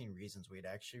Brett's 13 Reasons, we had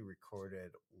actually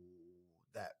recorded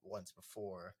that once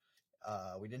before.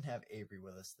 We didn't have Avery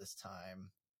with us this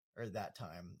time, or that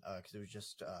time, because it was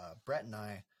just Brett and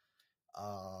I.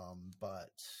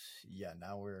 But yeah,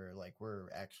 now we're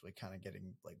actually kind of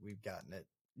getting, like, we've gotten it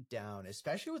down,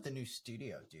 especially with the new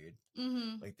studio, dude.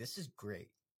 Mm-hmm. Like, this is great.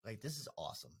 Like, this is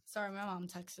awesome. Sorry, my mom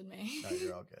texted me. No,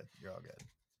 you're all good. You're all good.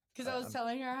 Because I was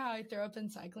telling her how I threw up in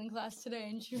cycling class today,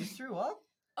 and You threw up?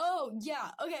 Oh,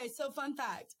 yeah. Okay, so fun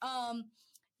fact.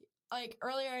 Like,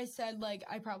 earlier I said, like,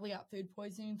 I probably got food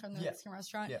poisoning from the Mexican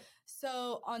restaurant. Yeah.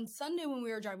 So on Sunday when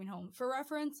we were driving home, for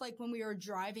reference, like, when we were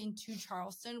driving to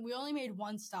Charleston, we only made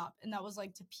one stop, and that was,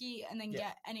 like, to pee and then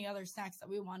get any other snacks that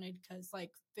we wanted because,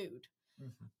 like, food.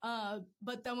 Mm-hmm.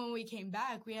 But then when we came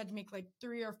back, we had to make, like,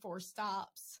 3 or 4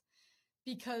 stops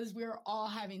because we were all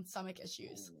having stomach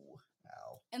issues. Ooh,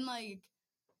 ow. And, like,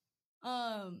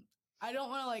 I don't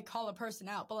want to, like, call a person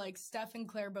out, but, like, Steph and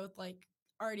Claire both, like,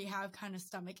 already have kind of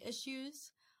stomach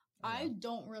issues. Yeah. I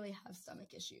don't really have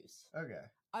stomach issues. Okay.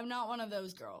 I'm not one of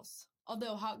those girls.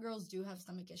 Although hot girls do have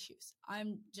stomach issues.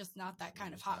 I'm just not that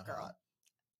kind of hot girl.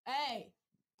 Hey!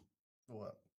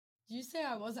 What? Did you say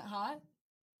I wasn't hot?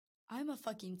 I'm a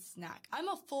fucking snack. I'm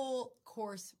a full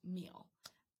course meal.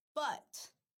 But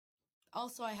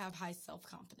also I have high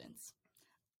self-confidence.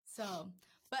 So,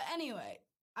 but anyway,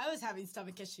 I was having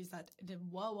stomach issues that did,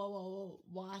 whoa,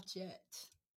 watch it.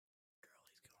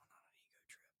 Girlie's going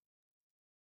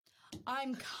on I'm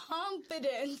an ego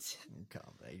trip.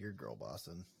 confident. You're girl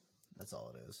bossing. That's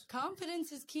all it is.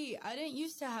 Confidence is key. I didn't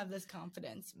used to have this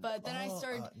confidence, but then I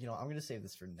started. I'm going to save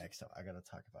this for next time. I got to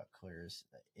talk about Claire's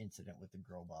incident with the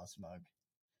girl boss mug.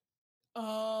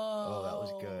 Oh, that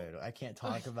was good. I can't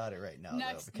talk about it right now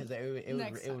though, because it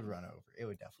would run over. It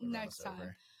would definitely run us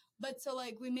over. But so,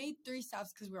 like, we made 3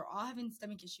 stops because we were all having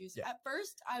stomach issues. Yeah. At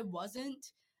first, I wasn't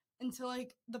until,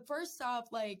 like, the first stop,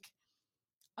 like,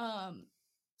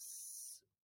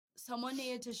 someone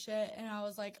needed to shit, and I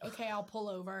was like, okay, I'll pull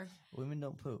over. Women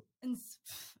don't poop. And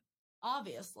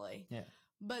obviously. Yeah.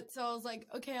 But so I was like,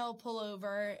 okay, I'll pull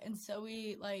over. And so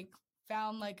we, like,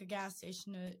 found, like, a gas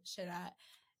station to shit at.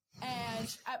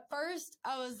 And at first,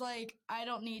 I was like, I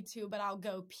don't need to, but I'll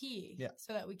go pee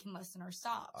so that we can lessen our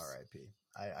stops. R.I.P.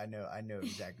 I know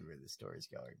exactly where this story's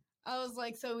going. I was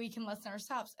like, so we can lessen our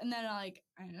stops. And then, I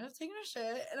ended up taking a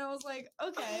shit. And I was like,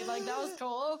 okay, like, that was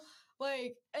cool.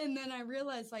 Like, and then I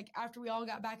realized, like, after we all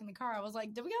got back in the car, I was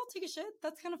like, did we all take a shit?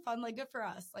 That's kind of fun. Like, good for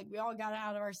us. Like, we all got it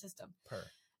out of our system.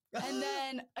 And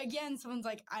then, again, someone's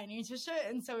like, I need to shit.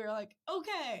 And so we were like,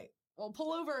 okay, we'll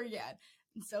pull over again.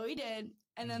 And so we did.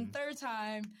 And then third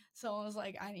time, someone was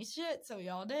like, I need shit. So we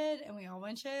all did. And we all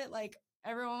went shit. Like,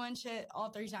 everyone went shit all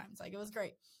 3 times. Like, it was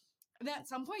great. And then at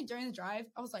some point during the drive,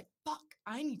 I was like, fuck,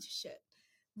 I need to shit.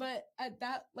 But at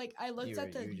that, like, I looked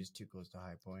at the... You were just too close to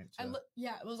High Point. So.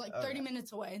 It was like 30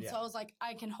 minutes away. And so I was like,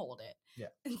 I can hold it. Yeah.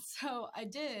 And so I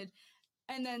did.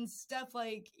 And then Steph,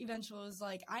 like, eventually was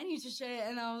like, I need to shit.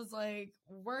 And I was like,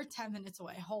 we're 10 minutes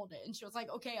away. Hold it. And she was like,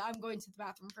 okay, I'm going to the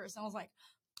bathroom first. And I was like,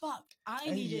 fuck, I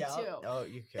need it too. Oh,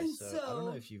 okay. And so I don't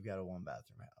know if you've got a one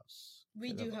bathroom house.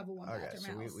 We do have a one bathroom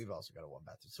house. So we've also got a one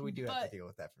bathroom. So we do have to deal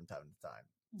with that from time to time.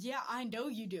 Yeah, I know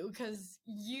you do, because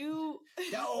you...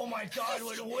 Oh my God,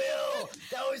 with Will!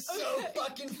 That was so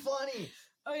fucking funny!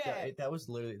 Okay. That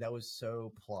was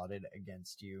so plotted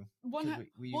against you. We'll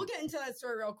get into that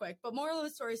story real quick, but more of the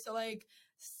story. So, like,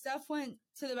 Steph went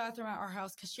to the bathroom at our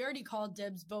house because she already called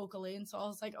dibs vocally, and so I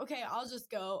was like, okay, I'll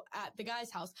just go at the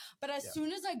guy's house. But as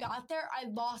soon as I got there, I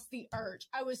lost the urge.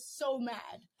 I was so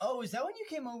mad. Oh, is that when you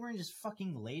came over and just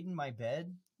fucking laid in my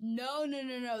bed? No.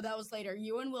 That was later.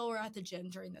 You and Will were at the gym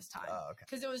during this time. Oh, okay.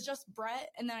 Because it was just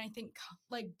Brett, and then I think,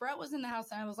 like, Brett was in the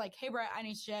house, and I was like, hey, Brett, I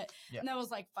need shit. Yeah. And I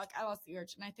was like, fuck, I lost the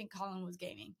urge, and I think Colin was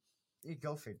gaming. Yeah,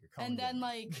 go figure. And then,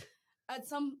 like, at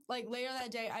some, like, later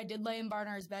that day, I did lay in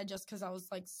Varner's bed just because I was,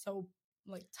 like, so,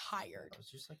 like, tired. I was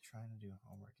just, like, trying to do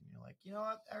homework, and you're like, you know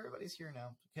what? Everybody's here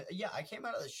now. Yeah, I came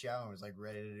out of the shower and was, like,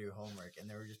 ready to do homework, and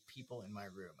there were just people in my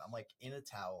room. I'm, like, in a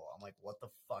towel. I'm like, what the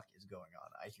fuck is going on?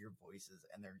 I hear voices,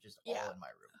 and they're just all in my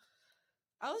room.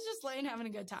 I was just laying having a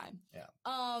good time. Yeah.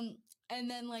 And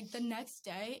then, like, the next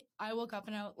day, I woke up,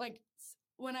 and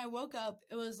when I woke up,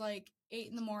 it was, like, 8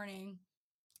 in the morning,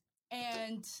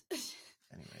 and...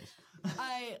 Anyways.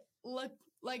 I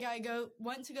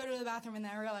went to go to the bathroom, and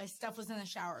then I realized Steph was in the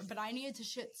shower, but I needed to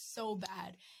shit so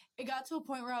bad. It got to a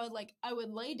point where I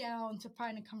would lay down to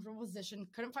find a comfortable position,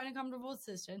 couldn't find a comfortable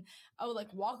position. I would,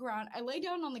 like, walk around. I lay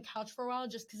down on the couch for a while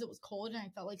just because it was cold and I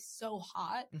felt, like, so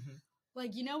hot. Mm-hmm.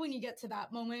 Like, you know, when you get to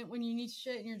that moment when you need to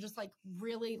shit and you're just, like,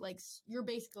 really, like, you're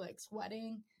basically, like,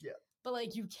 sweating. Yeah. But,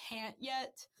 like, you can't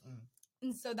yet. Mm.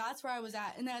 And so that's where I was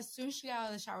at. And then as soon as she got out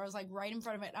of the shower, I was like right in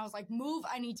front of it. And I was like, move,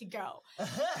 I need to go.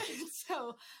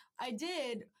 So I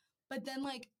did. But then,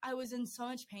 like, I was in so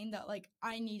much pain that, like,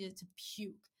 I needed to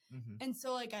puke. Mm-hmm. And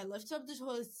so, like, I lifted up the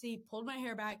toilet seat, pulled my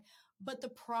hair back. But the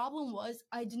problem was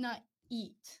I did not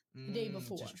eat the day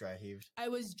before. Just dry heaved. I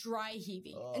was dry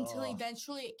heaving until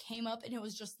eventually it came up and it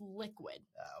was just liquid.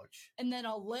 Ouch. And then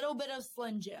a little bit of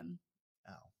Slim Jim.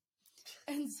 Ow.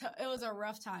 And so it was a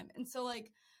rough time. And so,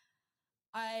 like,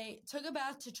 I took a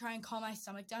bath to try and calm my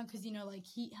stomach down because, you know, like,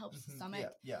 heat helps the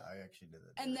stomach. Yeah, I actually did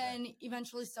that. And then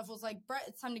eventually Steph was like, Brett,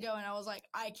 it's time to go. And I was like,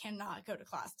 I cannot go to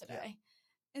class today.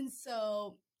 Yeah. And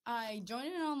so I joined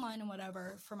in online and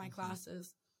whatever for my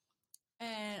classes.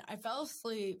 And I fell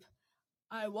asleep.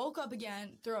 I woke up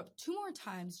again, threw up 2 more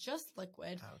times, just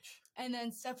liquid. Ouch. And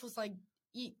then Steph was like,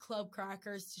 eat club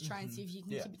crackers to try and see if you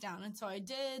can keep it down. And so I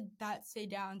did. That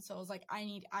stayed down. So I was like, I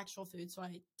need actual food. So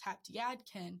I tapped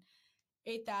Yadkin.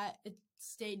 Ate that, it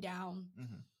stayed down.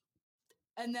 Mm-hmm.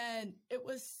 And then it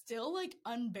was still, like,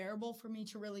 unbearable for me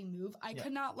to really move. I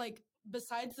could not, like,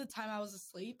 besides the time I was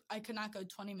asleep, I could not go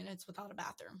 20 minutes without a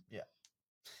bathroom. Yeah.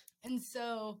 And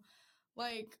so,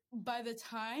 like, by the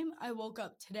time I woke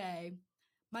up today,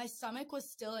 my stomach was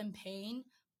still in pain,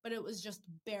 but it was just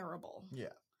bearable.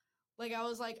 Yeah. Like, I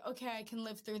was like, okay, I can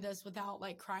live through this without,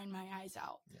 like, crying my eyes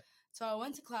out. Yeah. So I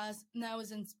went to class, and I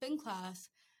was in spin class,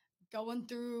 going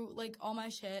through, like, all my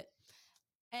shit,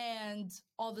 and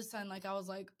all of a sudden, like, I was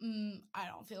like, I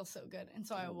don't feel so good. And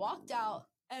so I walked out,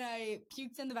 and I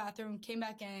puked in the bathroom, came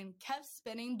back in, kept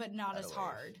spinning, but not as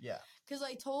hard. Yeah. Because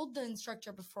I told the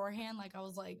instructor beforehand, like, I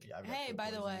was like, hey, by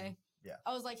the way. Yeah.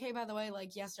 I was like, hey, by the way,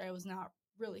 like, yesterday I was not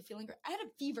really feeling great. I had a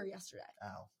fever yesterday.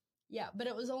 Ow. Yeah, but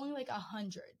it was only, like,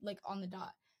 100, like, on the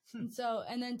dot. And so,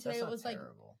 and then today it was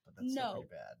terrible, like, but that's still pretty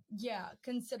bad. Yeah,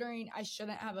 considering I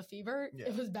shouldn't have a fever,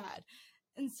 it was bad.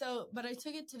 And so, but I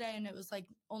took it today and it was like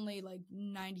only like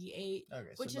 98. Okay,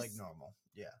 which so is like normal.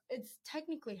 Yeah. It's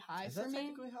technically high is for that me.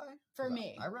 technically high? For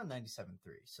me. I run 97.3,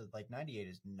 so like 98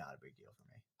 is not a big deal for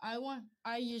me.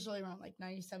 I usually run like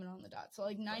 97 on the dot. So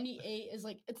like 98 is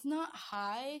like, it's not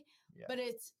high, but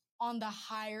it's on the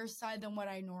higher side than what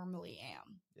I normally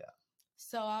am. Yeah.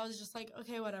 So I was just like,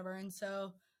 okay, whatever. And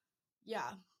so,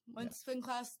 went to spin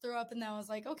class, threw up, and then I was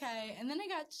like, okay. And then I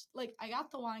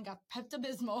got the one, got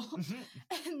Pepto-Bismol.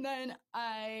 And then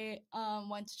I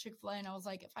went to Chick-fil-A, and I was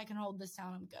like, if I can hold this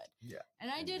down, I'm good. Yeah. And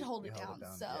I did hold it down.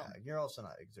 So yeah, you're also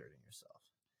not exerting yourself.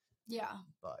 Yeah.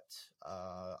 But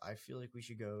I feel like we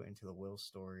should go into the Will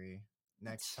story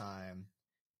next time.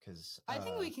 Because I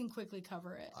think we can quickly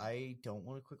cover it. I don't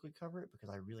want to quickly cover it because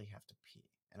I really have to pee.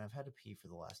 And I've had to pee for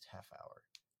the last half hour.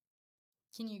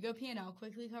 Can you go pee and I'll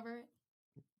quickly cover it?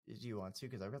 Do you want to?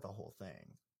 Because I've got the whole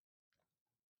thing.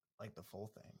 Like the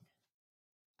full thing.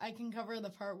 I can cover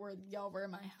the part where y'all were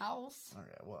in my house.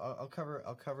 Okay, well, I'll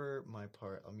cover my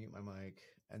part. I'll mute my mic,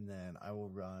 and then I will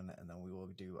run, and then we will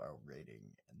do our rating,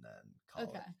 and then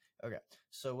call it. Okay.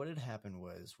 So what had happened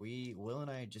was Will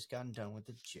and I had just gotten done with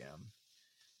the gym,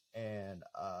 and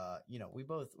we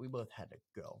both had to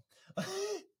go.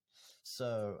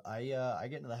 So I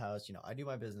get into the house. I do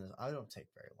my business. I don't take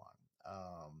very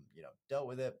long. Dealt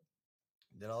with it,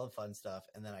 did all the fun stuff,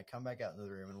 and then I come back out into the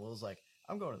room, and Will's like,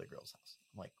 I'm going to the girl's house.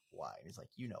 I'm like, why? And he's like,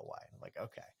 you know why. I'm like,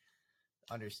 okay,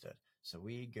 understood. So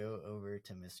we go over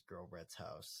to Miss Girlbrett's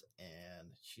house, and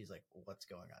she's like, what's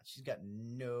going on? She's got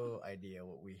no idea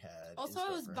what we had. Also, I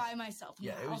was by myself in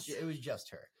the house. It was just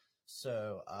her.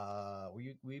 So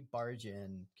we barge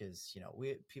in because,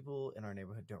 people in our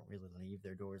neighborhood don't really leave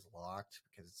their doors locked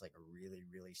because it's like really,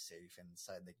 really safe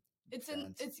inside the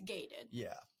It's gated.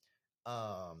 Yeah.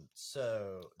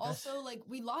 So also, like,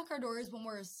 we lock our doors when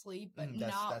we're asleep, but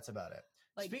that's about it.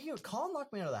 Like, speaking of, Colin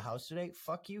locked me out of the house today.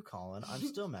 Fuck you, Colin. I'm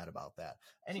still mad about that.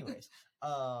 Anyways,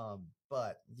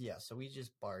 but yeah, so we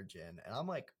just barge in, and I'm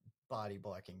like body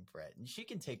blocking Brett, and she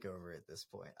can take over at this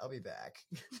point. I'll be back.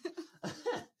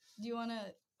 Do you want to?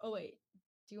 Oh wait,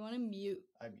 do you want to mute?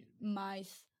 I muted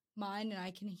mine, and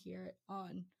I can hear it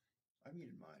on. I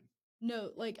muted mine.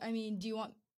 No, do you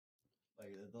want?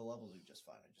 Like, the levels are just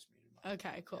fine. I just muted mine.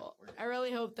 Okay, cool. Yeah, I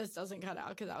really hope this doesn't cut out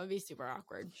because that would be super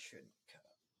awkward. It shouldn't cut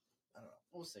out. I don't know.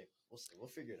 We'll see. We'll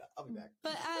figure it out. I'll be back.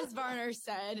 But as Varner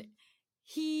said,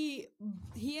 he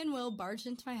and Will barged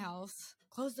into my house.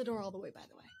 Closed the door all the way, by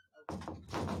the way.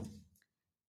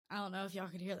 I don't know if y'all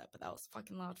could hear that, but that was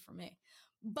fucking loud for me.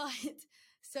 But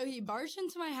so he barged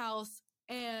into my house,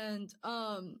 and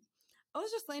I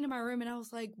was just laying in my room, and I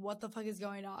was like, what the fuck is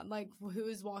going on? Like, who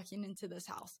is walking into this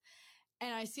house?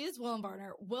 And I see it's Will and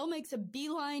Varner. Will makes a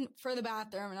beeline for the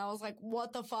bathroom, and I was like,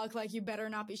 what the fuck? Like, you better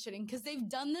not be shitting, because they've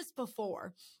done this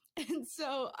before. And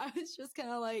so I was just kind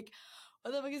of like,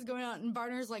 what the fuck is going on? And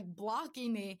Varner's like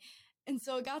blocking me. And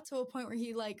so it got to a point where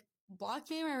he like blocked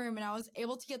me in my room, and I was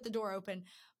able to get the door open.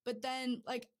 But then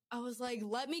like, I was like,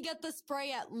 let me get the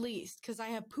spray at least, because I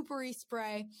have poopery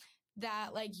spray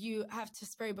that like you have to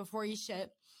spray before you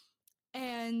shit.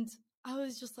 And I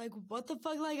was just like, what the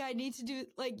fuck? Like, I need to do,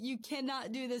 like, you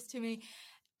cannot do this to me.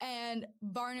 And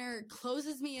Varner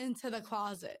closes me into the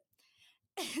closet.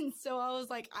 And so I was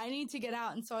like, I need to get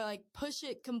out. And so I like push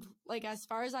it like as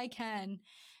far as I can.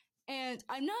 And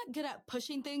I'm not good at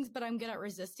pushing things, but I'm good at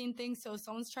resisting things. So if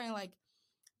someone's trying to like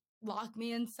lock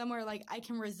me in somewhere, like I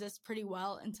can resist pretty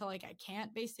well until like I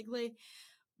can't, basically.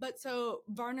 But so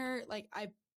Varner, like, I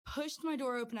pushed my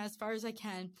door open as far as I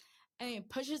can, and he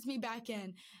pushes me back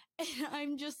in. And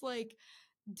I'm just like,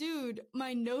 dude,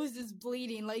 my nose is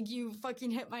bleeding. Like, you fucking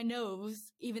hit my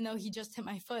nose, even though he just hit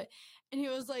my foot. And he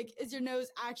was like, is your nose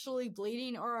actually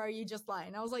bleeding, or are you just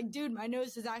lying? I was like, dude, my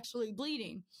nose is actually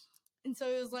bleeding. And so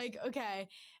he was like, okay.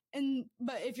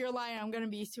 But if you're lying, I'm going to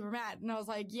be super mad. And I was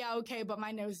like, yeah, okay, but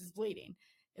my nose is bleeding.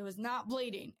 It was not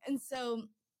bleeding. And so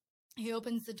he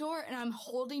opens the door, and I'm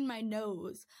holding my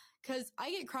nose because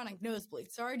I get chronic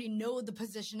nosebleeds. So I already know the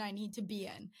position I need to be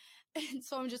in. And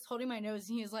so I'm just holding my nose,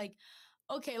 and he's like,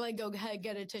 okay, like, go ahead,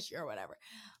 get a tissue or whatever.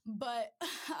 But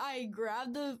I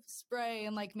grabbed the spray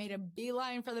and like made a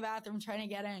beeline for the bathroom trying to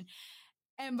get in.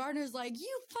 And Varner's like,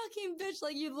 you fucking bitch,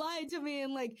 like, you lied to me.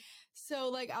 And like, so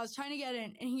like, I was trying to get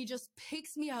in, and he just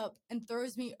picks me up and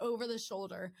throws me over the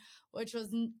shoulder, which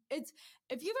was,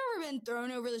 if you've ever been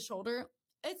thrown over the shoulder,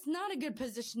 it's not a good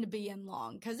position to be in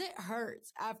long, because it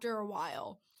hurts after a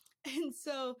while. And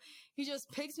so he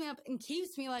just picks me up and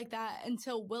keeps me like that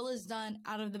until Will is done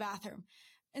out of the bathroom.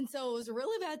 And so it was a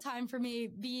really bad time for me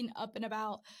being up and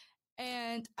about.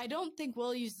 And I don't think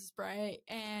Will used the spray,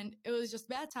 and it was just a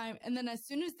bad time. And then as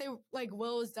soon as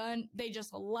Will was done, they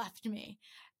just left me.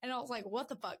 And I was like, what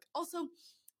the fuck? Also,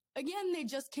 again, they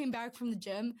just came back from the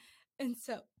gym. And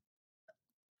so,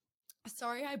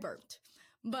 sorry, I burped.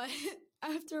 But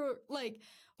after, like,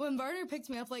 when Varner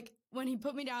picked me up, like, when he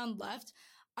put me down left,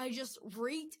 I just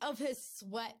reeked of his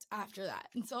sweat after that.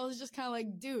 And so I was just kind of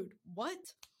like, dude, what?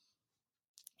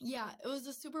 Yeah, it was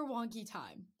a super wonky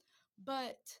time.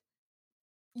 But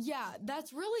yeah,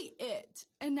 that's really it.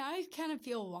 And now I kind of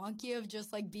feel wonky of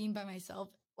just like being by myself.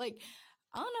 Like,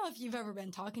 I don't know if you've ever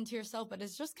been talking to yourself, but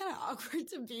it's just kind of awkward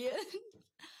to be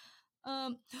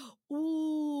in.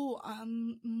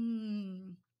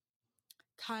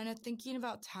 Kind of thinking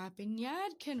about tapping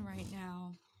Yadkin right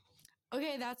now.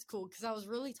 Okay, that's cool, because I was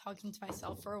really talking to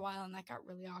myself for a while, and that got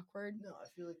really awkward. No, I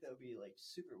feel like that would be, like,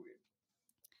 super weird.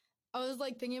 I was,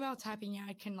 like, thinking about tapping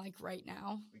Yadkin, like, right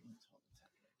now. We can tap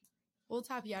Yadkin. We'll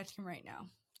tap Yadkin right now.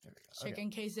 There we go.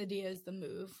 Chicken quesadilla is the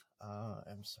move.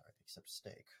 I'm sorry, except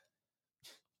steak.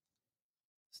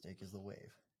 Steak is the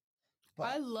wave. But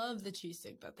I love the cheese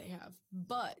steak that they have,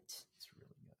 but it's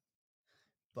really good.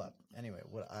 But anyway,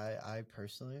 what I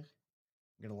personally am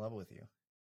gonna level with you.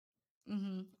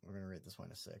 We're gonna rate this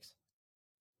one a 6.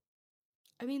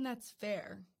 I mean, that's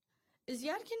fair. Is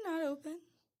Yadkin not open?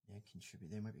 Yadkin should be.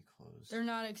 They might be closed. They're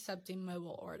not accepting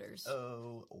mobile orders.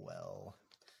 Oh well.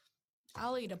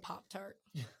 I'll eat a Pop-Tart.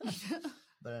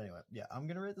 But anyway, yeah, I'm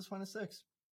gonna rate this one a 6.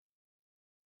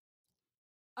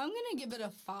 I'm gonna give it a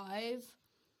 5,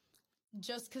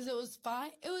 just because it was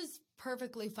fine. It was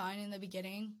perfectly fine in the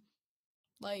beginning.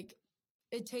 Like,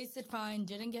 it tasted fine,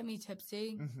 didn't get me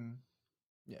tipsy.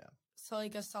 Yeah. So,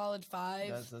 like, a solid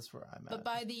 5. That's where I'm at. But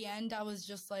by the end, I was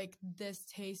just like, this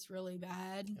tastes really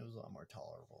bad. It was a lot more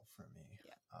tolerable for me.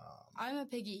 Yeah. I'm a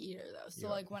picky eater, though. So,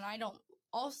 like, when I don't...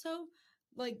 Also,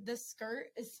 like, the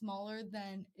skirt is smaller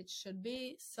than it should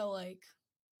be. So, like,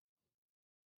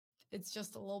 it's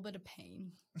just a little bit of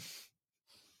pain.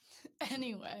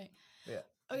 Anyway. Yeah.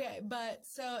 Okay, but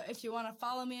so if you want to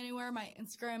follow me anywhere, my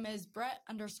Instagram is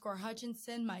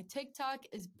Brett_Hutchinson. My TikTok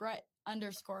is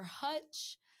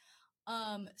Brett_Hutch.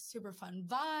 Super fun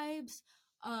vibes.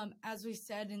 As we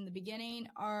said in the beginning,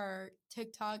 our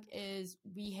TikTok is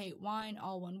We Hate Wine,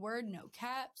 all one word, no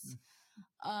caps.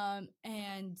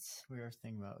 And we are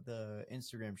thinking about the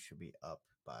Instagram should be up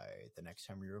by the next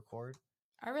time we record.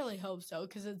 I really hope so,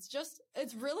 because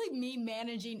it's really me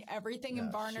managing everything,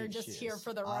 and Varner just here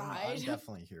for the ride. I'm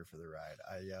definitely here for the ride.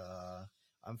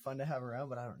 I'm fun to have around,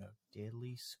 but I don't know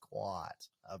diddly squat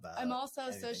about. I'm also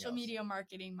a social media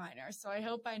marketing minor, so I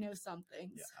hope I know some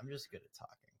things. Yeah, I'm just good at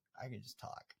talking. I can just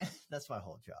talk. That's my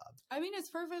whole job. I mean, it's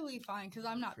perfectly fine because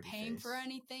I'm not paying for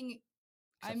anything.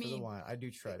 Except for the wine. I do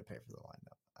try to pay for the wine,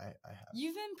 though. I have.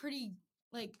 You've been pretty,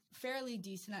 like, fairly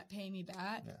decent at paying me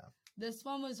back. Yeah. This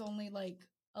one was only like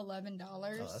 $11. Oh,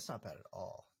 that's not bad at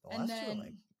all. The and last then, two were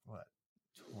like, what,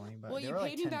 20 bucks? Well, you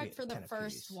paid me back for the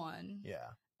first one. Yeah.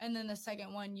 And then the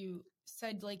second one, you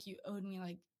said like you owed me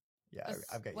like. Yeah,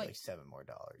 I've got you like $7 more.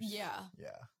 Yeah.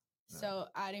 Yeah. No. So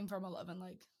adding from 11,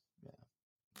 like. Yeah.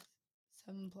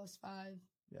 7 plus 5.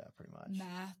 Yeah, pretty much.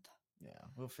 Math. Yeah,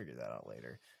 we'll figure that out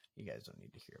later. You guys don't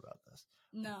need to hear about this.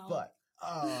 No. But,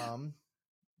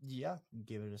 yeah,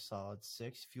 give it a solid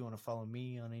 6. If you want to follow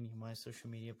me on any of my social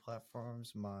media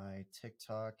platforms, my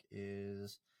TikTok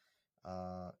is,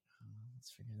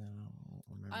 let's figure that out.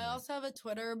 I also have a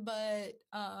Twitter, but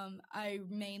I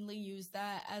mainly use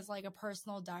that as like a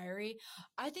personal diary.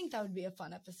 I think that would be a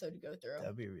fun episode to go through.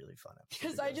 That'd be a really fun episode.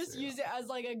 Because I just use it as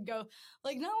like not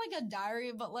like a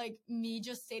diary, but like me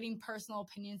just stating personal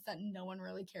opinions that no one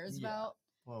really cares about.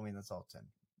 Well, I mean, that's all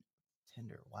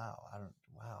Tinder. Wow.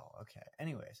 Okay.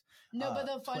 Anyways. No, but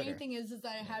the funny Twitter. thing is that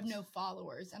I have no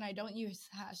followers and I don't use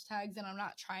hashtags and I'm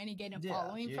not trying to gain a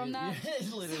following from that.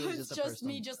 It's literally so it's just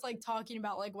me just like talking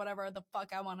about like whatever the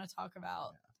fuck I want to talk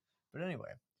about. Yeah. But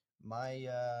anyway, my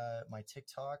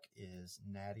TikTok is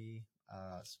Natty,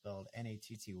 spelled Natty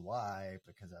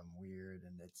because I'm weird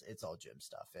and it's all gym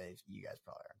stuff. You guys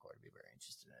probably aren't going to be very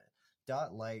interested in it.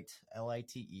 .light,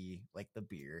 LITE, like the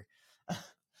beer.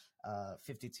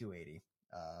 5280.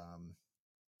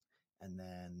 And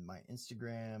then my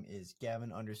Instagram is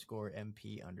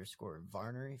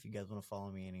Gavin_MP_Varner. If you guys want to follow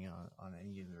me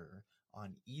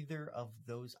on either of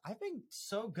those. I've been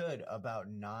so good about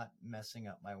not messing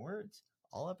up my words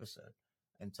all episode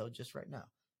until just right now.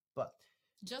 But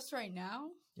just right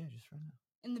now? Yeah, just right now.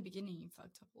 In the beginning, you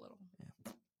fucked up a little.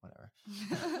 Yeah, whatever.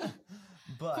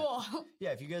 But cool.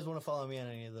 Yeah, if you guys want to follow me on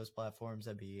any of those platforms,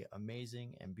 that'd be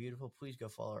amazing and beautiful. Please go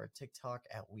follow our TikTok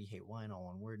at We Hate Wine, all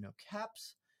one word, no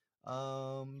caps.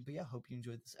 But yeah, hope you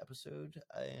enjoyed this episode,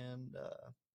 and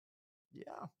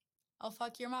yeah, I'll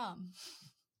fuck your mom.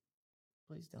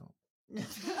 Please don't.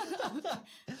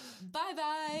 Bye.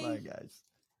 Bye, guys.